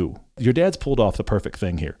from you. Your dad's pulled off the perfect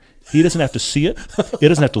thing here. He doesn't have to see it. It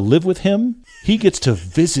doesn't have to live with him. He gets to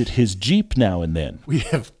visit his Jeep now and then. We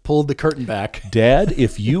have pulled the curtain back. Dad,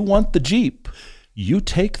 if you want the Jeep, you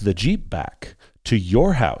take the Jeep back to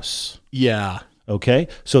your house. Yeah. Okay?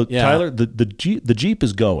 So, Yeah. Tyler, the Jeep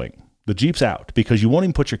is going. The Jeep's out because you won't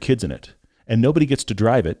even put your kids in it, and nobody gets to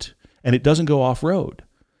drive it, and it doesn't go off-road.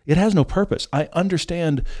 It has no purpose. I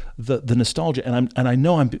understand the nostalgia, and I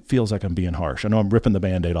know it feels like I'm being harsh. I know I'm ripping the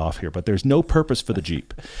Band-Aid off here, but there's no purpose for the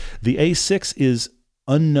Jeep. The A6 is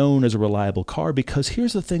unknown as a reliable car because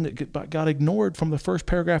here's the thing that got ignored from the first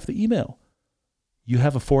paragraph of the email. You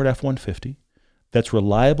have a Ford F-150 that's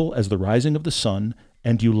reliable as the rising of the sun,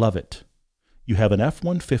 and you love it. You have an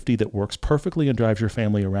F-150 that works perfectly and drives your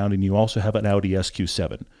family around, and you also have an Audi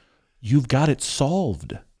SQ7. You've got it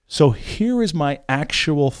solved. So here is my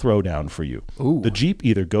actual throwdown for you. Ooh. The Jeep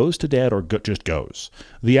either goes to Dad or just goes.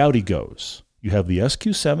 The Audi goes. You have the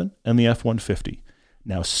SQ7 and the F-150.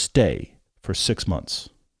 Now stay for 6 months.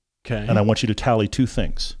 Okay. And I want you to tally two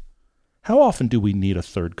things. How often do we need a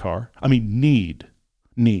third car? I mean, need.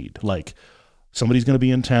 Like somebody's going to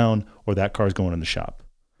be in town or that car's going in the shop.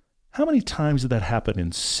 How many times did that happen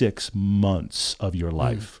in 6 months of your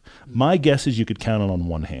life? My guess is you could count it on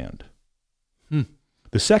one hand.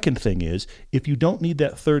 The second thing is, if you don't need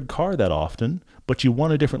that third car that often, but you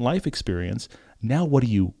want a different life experience, now what do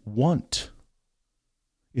you want?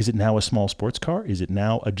 Is it now a small sports car? Is it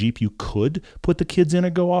now a Jeep you could put the kids in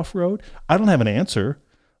and go off-road? I don't have an answer,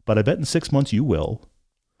 but I bet in 6 months you will.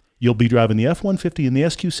 You'll be driving the F-150 and the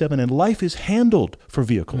SQ7, and life is handled for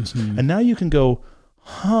vehicles. Mm-hmm. And now you can go,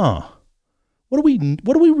 what do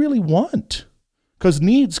we really want? Because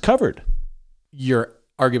needs covered. Your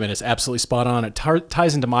argument is absolutely spot on. It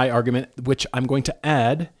ties into my argument, which I'm going to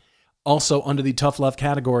add. Also, under the tough love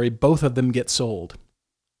category, both of them get sold.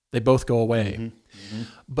 They both go away. Mm-hmm.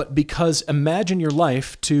 But because imagine your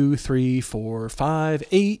life 2, 3, 4, 5,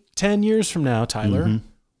 8, 10 years from now, Tyler. Mm-hmm.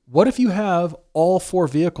 What if you have all 4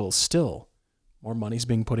 vehicles still? More money's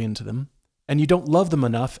being put into them, and you don't love them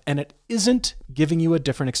enough, and it isn't giving you a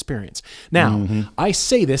different experience. Now, I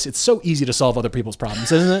say this, it's so easy to solve other people's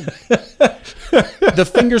problems, isn't it? The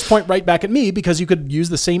fingers point right back at me because you could use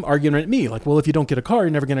the same argument at me. Like, well, if you don't get a car, you're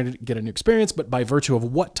never going to get a new experience. But by virtue of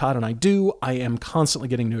what Todd and I do, I am constantly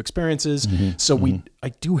getting new experiences. So I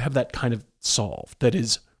do have that kind of solved that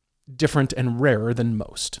is different and rarer than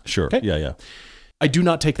most. Sure. Okay? Yeah. I do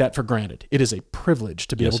not take that for granted. It is a privilege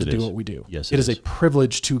to be able to do what we do. Yes, it is a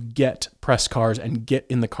privilege to get press cars and get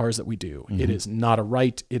in the cars that we do. It is not a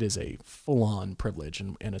right. It is a full-on privilege,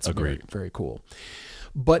 and it's very, very cool.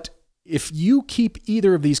 But if you keep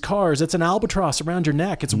either of these cars, it's an albatross around your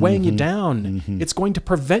neck. It's weighing you down. It's going to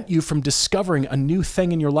prevent you from discovering a new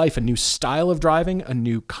thing in your life, a new style of driving, a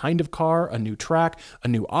new kind of car, a new track, a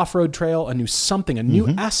new off-road trail, a new something, a new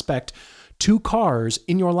aspect to cars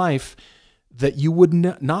in your life that you would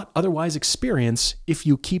not otherwise experience if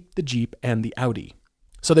you keep the Jeep and the Audi.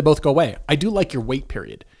 So they both go away. I do like your wait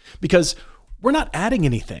period because we're not adding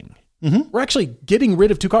anything. We're actually getting rid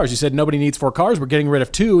of 2 cars. You said nobody needs 4 cars. We're getting rid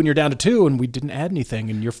of 2, and you're down to 2, and we didn't add anything,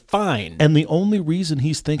 and you're fine. And the only reason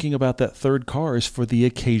he's thinking about that 3rd car is for the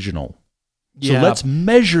occasional. So Yeah. let's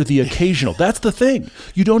measure the occasional. That's the thing.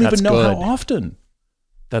 You don't even know how often.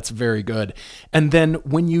 That's very good. And then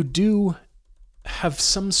when you do have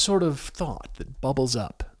some sort of thought that bubbles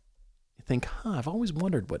up, you think, I've always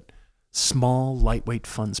wondered what small, lightweight,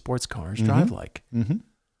 fun sports cars drive like. Mm-hmm.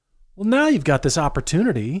 Well, now you've got this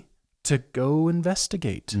opportunity to go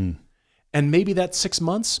investigate. And maybe that 6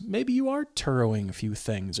 months, maybe you are Turoing a few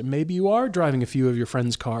things, and maybe you are driving a few of your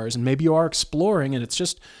friends' cars, and maybe you are exploring, and it's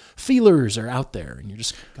just feelers are out there, and you're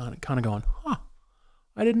just kind of going,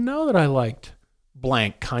 I didn't know that I liked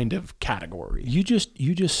blank kind of category. You just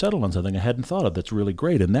settled on something I hadn't thought of that's really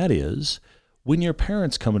great, and that is when your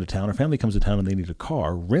parents come into town or family comes to town and they need a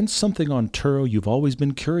car, rent something on Turo you've always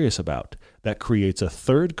been curious about. That creates a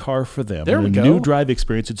 3rd car for them. There we and go. A new drive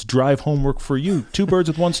experience. It's drive homework for you. 2 birds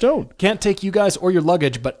with 1 stone. Can't take you guys or your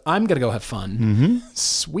luggage, but I'm going to go have fun.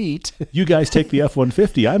 Sweet. You guys take the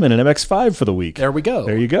F-150. I'm in an MX-5 for the week. There we go.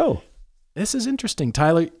 There you go. This is interesting.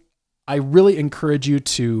 Tyler, I really encourage you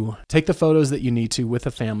to take the photos that you need to with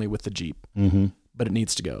a family with the Jeep, but it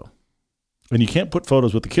needs to go. And you can't put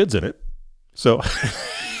photos with the kids in it. So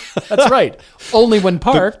That's right. Only when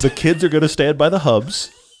parked. The kids are going to stand by the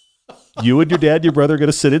hubs. You and your dad and your brother are going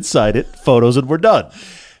to sit inside it. Photos, and we're done.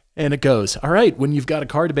 And it goes. All right. When you've got a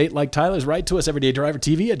car debate like Tyler's, write to us,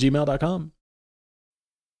 everydaydrivertv@gmail.com.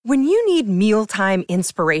 When you need mealtime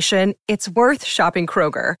inspiration, it's worth shopping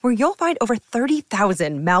Kroger, where you'll find over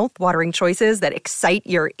 30,000 mouth-watering choices that excite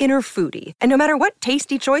your inner foodie. And no matter what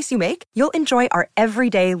tasty choice you make, you'll enjoy our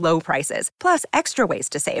everyday low prices, plus extra ways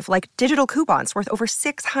to save, like digital coupons worth over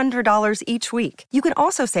 $600 each week. You can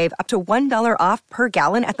also save up to $1 off per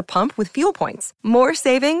gallon at the pump with fuel points. More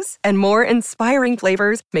savings and more inspiring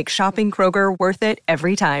flavors make shopping Kroger worth it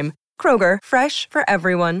every time. Kroger, fresh for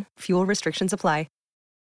everyone. Fuel restrictions apply.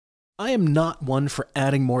 I am not one for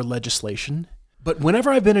adding more legislation, but whenever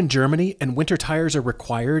I've been in Germany and winter tires are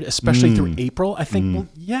required, especially through April, I think, well,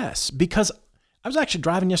 yes, because I was actually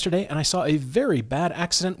driving yesterday and I saw a very bad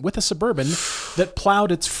accident with a Suburban that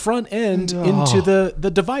plowed its front end into the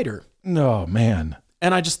divider. No, man.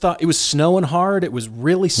 And I just thought it was snowing hard. It was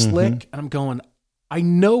really slick. And I'm going, I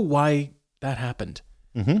know why that happened.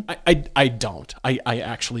 I don't. I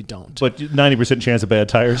actually don't. But 90% chance of bad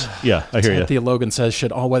tires? Yeah, I hear you. Cynthia Logan says,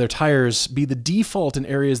 should all-weather tires be the default in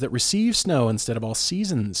areas that receive snow instead of all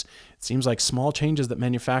seasons? It seems like small changes that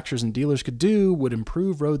manufacturers and dealers could do would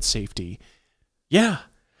improve road safety. Yeah.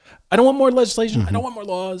 I don't want more legislation. I don't want more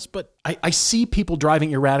laws. But I see people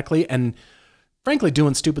driving erratically and frankly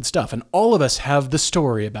doing stupid stuff. And all of us have the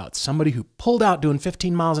story about somebody who pulled out doing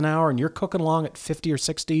 15 miles an hour and you're cooking along at 50 or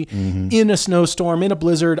 60 in a snowstorm, in a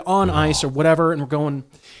blizzard, on ice or whatever. And we're going,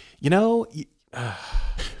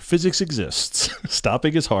 Physics exists.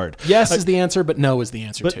 Stopping is hard. yes is the answer, but no is the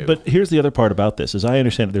answer too. But here's the other part about this. As I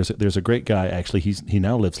understand it, there's a great guy, actually, he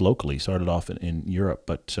now lives locally, started off in Europe,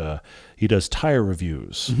 but he does tire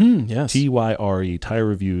reviews. Yes. TYRE, tire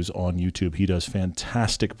reviews on YouTube. He does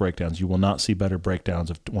fantastic breakdowns. You will not see better breakdowns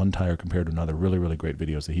of one tire compared to another. Really, really great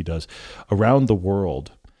videos that he does around the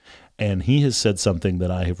world. And he has said something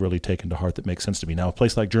that I have really taken to heart that makes sense to me. Now, a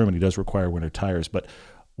place like Germany does require winter tires, but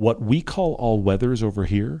what we call all weathers over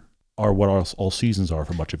here are what all seasons are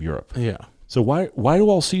for much of Europe. Yeah. So why do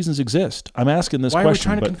all seasons exist? I'm asking this Why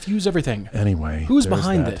question. are we trying to confuse everything? Anyway, Who's there's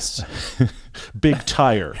behind that. this? Big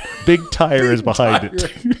Tire. Big Tire is behind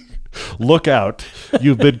it. Look out.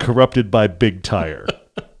 You've been corrupted by Big Tire.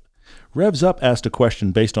 Revs Up asked a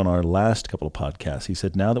question based on our last couple of podcasts. He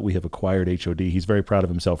said, now that we have acquired HOD, he's very proud of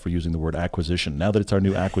himself for using the word acquisition. Now that it's our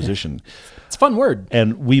new acquisition. It's a fun word.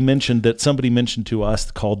 And we mentioned that somebody mentioned to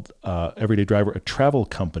us called Everyday Driver a travel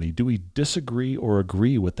company. Do we disagree or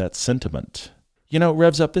agree with that sentiment?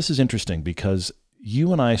 Revs Up, this is interesting because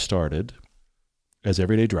you and I started as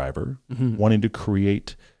Everyday Driver wanting to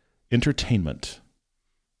create entertainment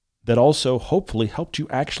that also hopefully helped you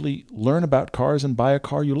actually learn about cars and buy a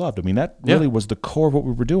car you loved. I mean, that really was the core of what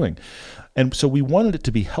we were doing. And so we wanted it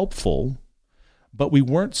to be helpful, but we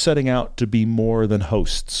weren't setting out to be more than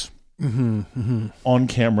hosts on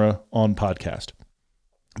camera, on podcast.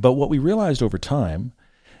 But what we realized over time,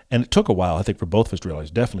 and it took a while, I think for both of us to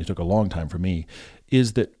realize, definitely took a long time for me,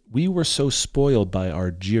 is that we were so spoiled by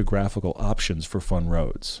our geographical options for fun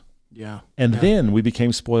roads. Yeah. And then we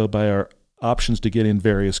became spoiled by our options to get in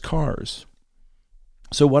various cars.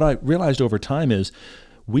 So what I realized over time is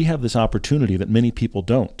we have this opportunity that many people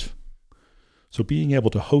don't. So being able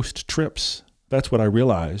to host trips, that's what I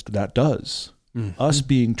realized that does. us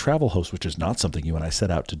being travel hosts, which is not something you and I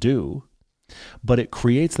set out to do, but it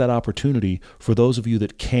creates that opportunity for those of you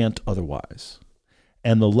that can't otherwise.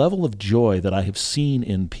 And the level of joy that I have seen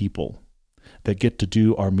in people that get to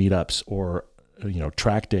do our meetups or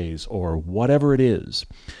track days or whatever it is,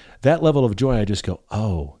 that level of joy, I just go,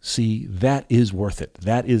 oh, see, that is worth it.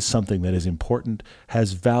 That is something that is important,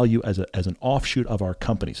 has value as an offshoot of our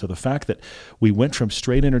company. So the fact that we went from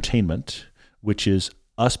straight entertainment, which is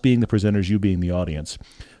us being the presenters, you being the audience,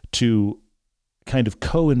 to kind of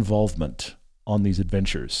co-involvement on these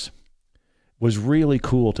adventures was really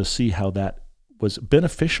cool to see how that was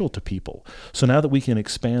beneficial to people. So now that we can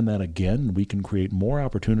expand that again, we can create more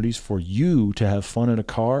opportunities for you to have fun in a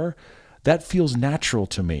car. That feels natural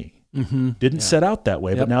to me. Didn't set out that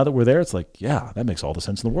way, but now that we're there, it's like, yeah, that makes all the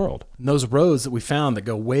sense in the world. And those roads that we found that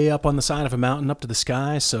go way up on the side of a mountain up to the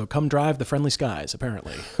sky, so come drive the friendly skies,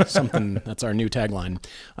 apparently. That's our new tagline.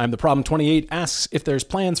 I'm the Problem 28 asks if there's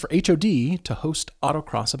plans for HOD to host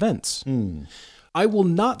autocross events. I will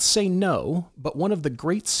not say no, but one of the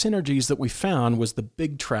great synergies that we found was the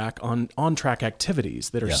big track on-track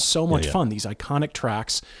activities that are so much fun, these iconic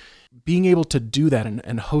tracks. Being able to do that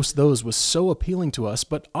and host those was so appealing to us.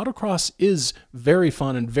 But autocross is very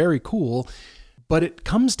fun and very cool, but it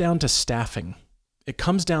comes down to staffing. It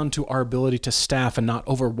comes down to our ability to staff and not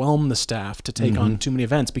overwhelm the staff to take on too many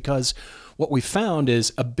events, because what we found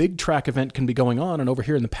is a big track event can be going on, and over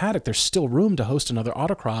here in the paddock, there's still room to host another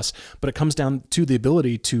autocross, but it comes down to the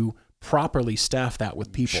ability to properly staff that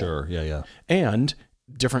with people. Sure, yeah. And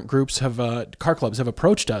different groups car clubs have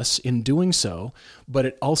approached us in doing so, but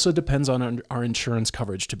it also depends on our insurance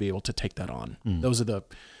coverage to be able to take that on. Those are the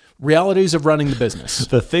realities of running the business.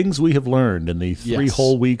 The things we have learned in the 3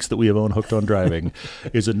 whole weeks that we have owned Hooked on Driving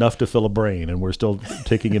is enough to fill a brain, and we're still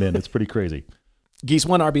taking it in. It's pretty crazy.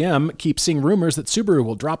 Geese1 RBM keeps seeing rumors that Subaru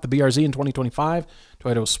will drop the BRZ in 2025.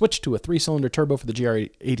 Toyota will switch to a 3-cylinder turbo for the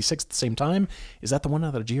GR86 at the same time. Is that the one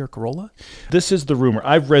out of the GR Corolla? This is the rumor.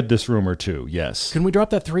 I've read this rumor too, yes. Can we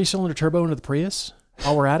drop that 3-cylinder turbo into the Prius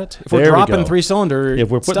while we're at it? If we're dropping 3-cylinder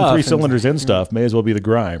If we're putting 3 cylinders in stuff, may as well be the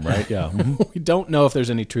grime, right? Yeah. We don't know if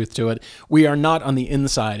there's any truth to it. We are not on the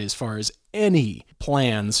inside as far as any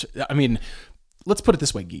plans. I mean, let's put it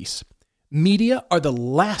this way, Geese. Media are the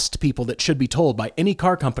last people that should be told by any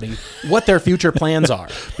car company what their future plans are.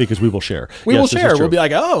 Because we will share. We will share. We'll be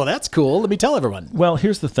like, oh, that's cool. Let me tell everyone. Well,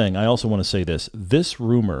 here's the thing. I also want to say this. This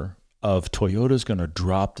rumor of Toyota's going to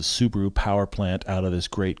drop the Subaru power plant out of this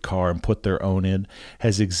great car and put their own in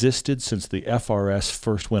has existed since the FRS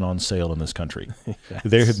first went on sale in this country.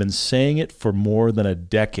 They have been saying it for more than a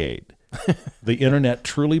decade. The internet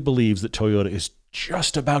truly believes that Toyota is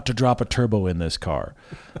just about to drop a turbo in this car.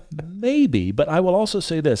 Maybe, but I will also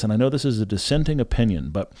say this, and I know this is a dissenting opinion,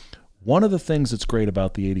 but one of the things that's great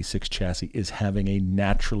about the 86 chassis is having a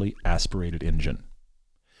naturally aspirated engine.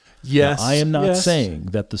 Yes. Now, I am not saying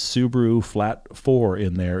that the Subaru Flat 4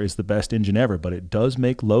 in there is the best engine ever, but it does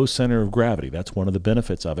make low center of gravity. That's one of the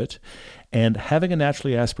benefits of it. And having a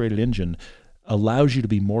naturally aspirated engine allows you to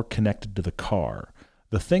be more connected to the car.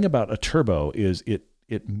 The thing about a turbo is it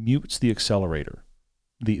mutes the accelerator.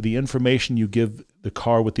 The information you give the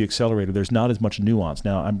car with the accelerator, there's not as much nuance.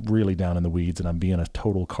 Now, I'm really down in the weeds, and I'm being a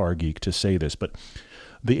total car geek to say this, but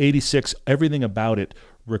the 86, everything about it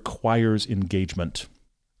requires engagement.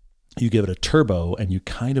 You give it a turbo, and you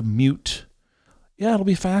kind of mute. Yeah, it'll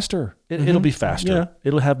be faster. It'll be faster. Yeah.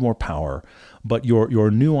 It'll have more power. But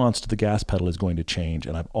your nuance to the gas pedal is going to change.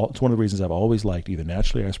 And it's one of the reasons I've always liked either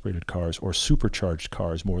naturally aspirated cars or supercharged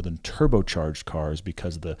cars more than turbocharged cars,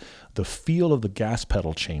 because the feel of the gas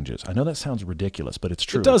pedal changes. I know that sounds ridiculous, but it's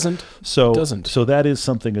true. It doesn't. So that is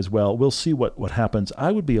something as well. We'll see what happens.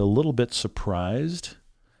 I would be a little bit surprised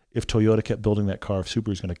if Toyota kept building that car, if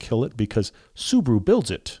Subaru's going to kill it, because Subaru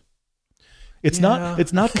builds it. It's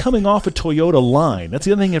not coming off a Toyota line. That's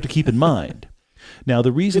the other thing you have to keep in mind. Now,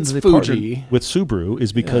 the reason they partnered with Subaru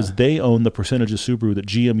is because they own the percentage of Subaru that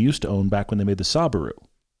GM used to own back when they made the Subaru.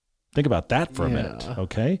 Think about that for a minute,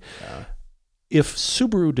 okay? Yeah. If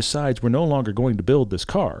Subaru decides we're no longer going to build this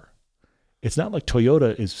car, it's not like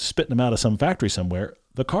Toyota is spitting them out of some factory somewhere.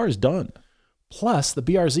 The car is done. Plus, the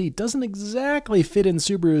BRZ doesn't exactly fit in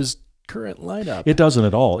Subaru's current lineup. It doesn't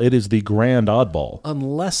at all. It is the grand oddball.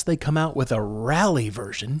 Unless they come out with a rally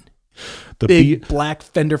version. The big black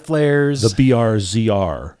fender flares. The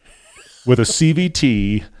BRZR with a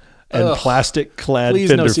CVT and plastic-clad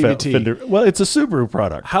fender. Well, it's a Subaru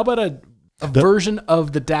product. How about a version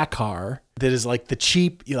of the Dakar that is like the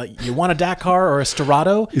cheap, you want a Dakar or a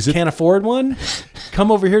Storado, can't afford one? Come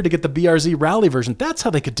over here to get the BRZ Rally version. That's how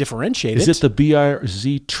they could differentiate it. Is it the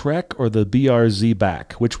BRZ Trek or the BRZ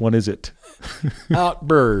Back? Which one is it?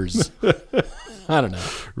 Outburrs. I don't know.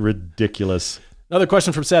 Ridiculous. Another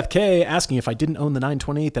question from Seth K. asking if I didn't own the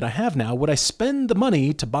 928 that I have now, would I spend the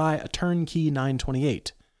money to buy a turnkey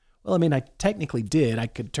 928? Well, I mean, I technically did. I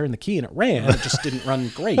could turn the key and it ran. It just didn't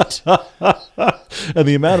run great. And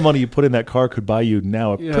the amount of money you put in that car could buy you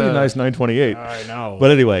now a pretty nice 928. I know.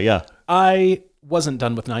 But anyway, yeah. I wasn't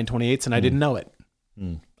done with 928s and I didn't know it.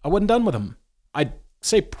 I wasn't done with them. I'd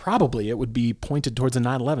say probably it would be pointed towards a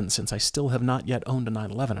 911 since I still have not yet owned a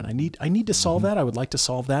 911. And I need to solve that. I would like to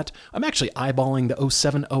solve that. I'm actually eyeballing the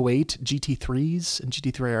 07, 08 GT3s and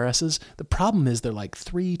GT3 RSs. The problem is they're like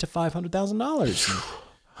 $300,000 to $500,000.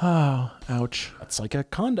 Oh, ouch. That's like a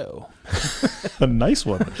condo. A nice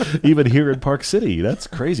one. Even here in Park City. That's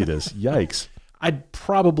craziness. Yikes. I'd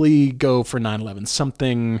probably go for 911,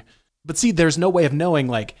 something. But see, there's no way of knowing,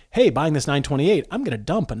 like, hey, buying this 928, I'm going to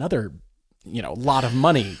dump another, lot of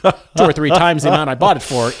money, 2 or 3 times the amount I bought it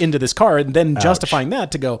for into this car, and then justifying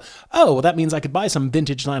that to go, oh, well, that means I could buy some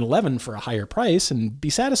vintage 911 for a higher price and be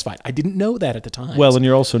satisfied. I didn't know that at the time. Well, and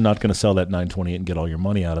you're also not going to sell that 928 and get all your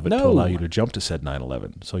money out of it to No. allow you to jump to said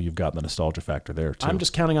 911. So you've got the nostalgia factor there, too. I'm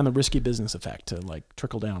just counting on the risky business effect to,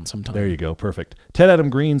 trickle down sometime. There you go. Perfect. Ted Adam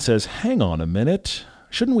Green says, hang on a minute.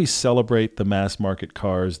 Shouldn't we celebrate the mass market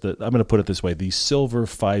cars that, I'm going to put it this way, the silver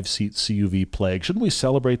 5-seat CUV plague? Shouldn't we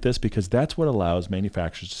celebrate this because that's what allows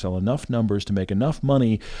manufacturers to sell enough numbers to make enough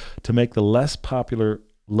money to make the less popular,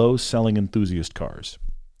 low-selling enthusiast cars?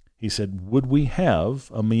 He said, would we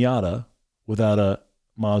have a Miata without a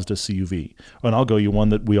Mazda CUV? And I'll go you one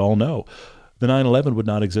that we all know. The 911 would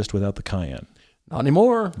not exist without the Cayenne. Not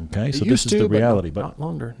anymore. Okay, so It this used is the to, reality. But not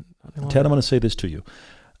longer. Not any longer. Ted, I'm going to say this to you.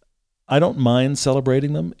 I don't mind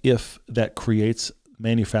celebrating them if that creates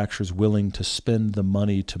manufacturers willing to spend the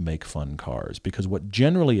money to make fun cars. Because what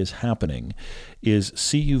generally is happening is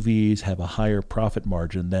CUVs have a higher profit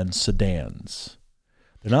margin than sedans.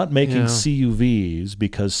 They're not making CUVs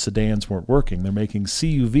because sedans weren't working. They're making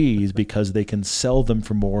CUVs because they can sell them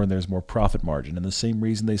for more and there's more profit margin. And the same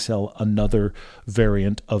reason they sell another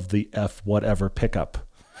variant of the F whatever pickup.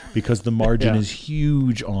 Because the margin is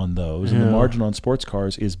huge on those, and the margin on sports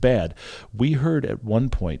cars is bad. We heard at one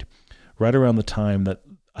point, right around the time that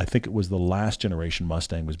I think it was the last generation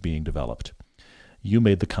Mustang was being developed, you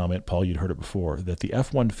made the comment, Paul, you'd heard it before, that the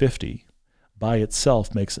F-150 by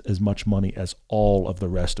itself makes as much money as all of the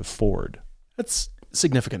rest of Ford. That's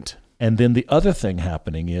significant. And then the other thing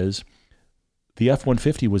happening is the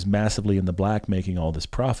F-150 was massively in the black making all this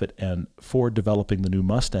profit, and Ford developing the new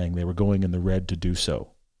Mustang, they were going in the red to do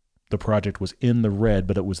so. The project was in the red,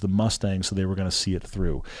 but it was the Mustang, so they were going to see it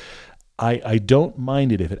through. I don't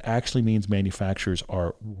mind it if it actually means manufacturers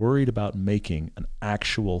are worried about making an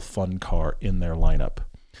actual fun car in their lineup.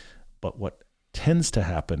 But what tends to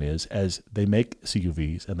happen is as they make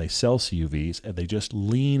CUVs and they sell CUVs and they just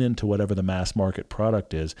lean into whatever the mass market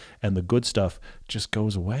product is, and the good stuff just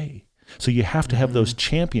goes away. So you have to have those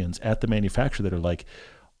champions at the manufacturer that are like,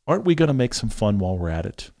 aren't we going to make some fun while we're at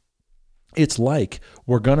it? It's like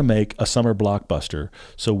we're going to make a summer blockbuster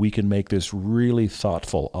so we can make this really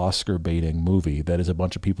thoughtful Oscar-baiting movie that is a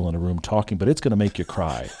bunch of people in a room talking, but it's going to make you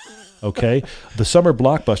cry, okay? The summer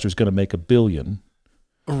blockbuster is going to make $1 billion.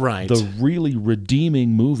 Right. The really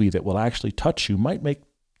redeeming movie that will actually touch you might make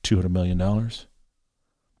 $200 million.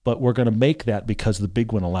 But we're going to make that because the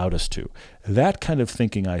big one allowed us to. That kind of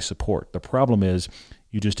thinking I support. The problem is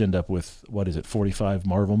you just end up with, 45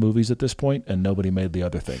 Marvel movies at this point, and nobody made the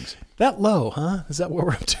other things. That low, huh? Is that what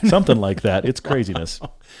we're up to? Something like that. It's craziness.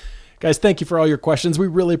 Guys, thank you for all your questions. We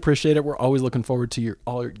really appreciate it. We're always looking forward to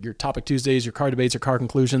all your Topic Tuesdays, your car debates, your car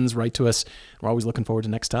conclusions. Write to us. We're always looking forward to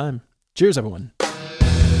next time. Cheers, everyone.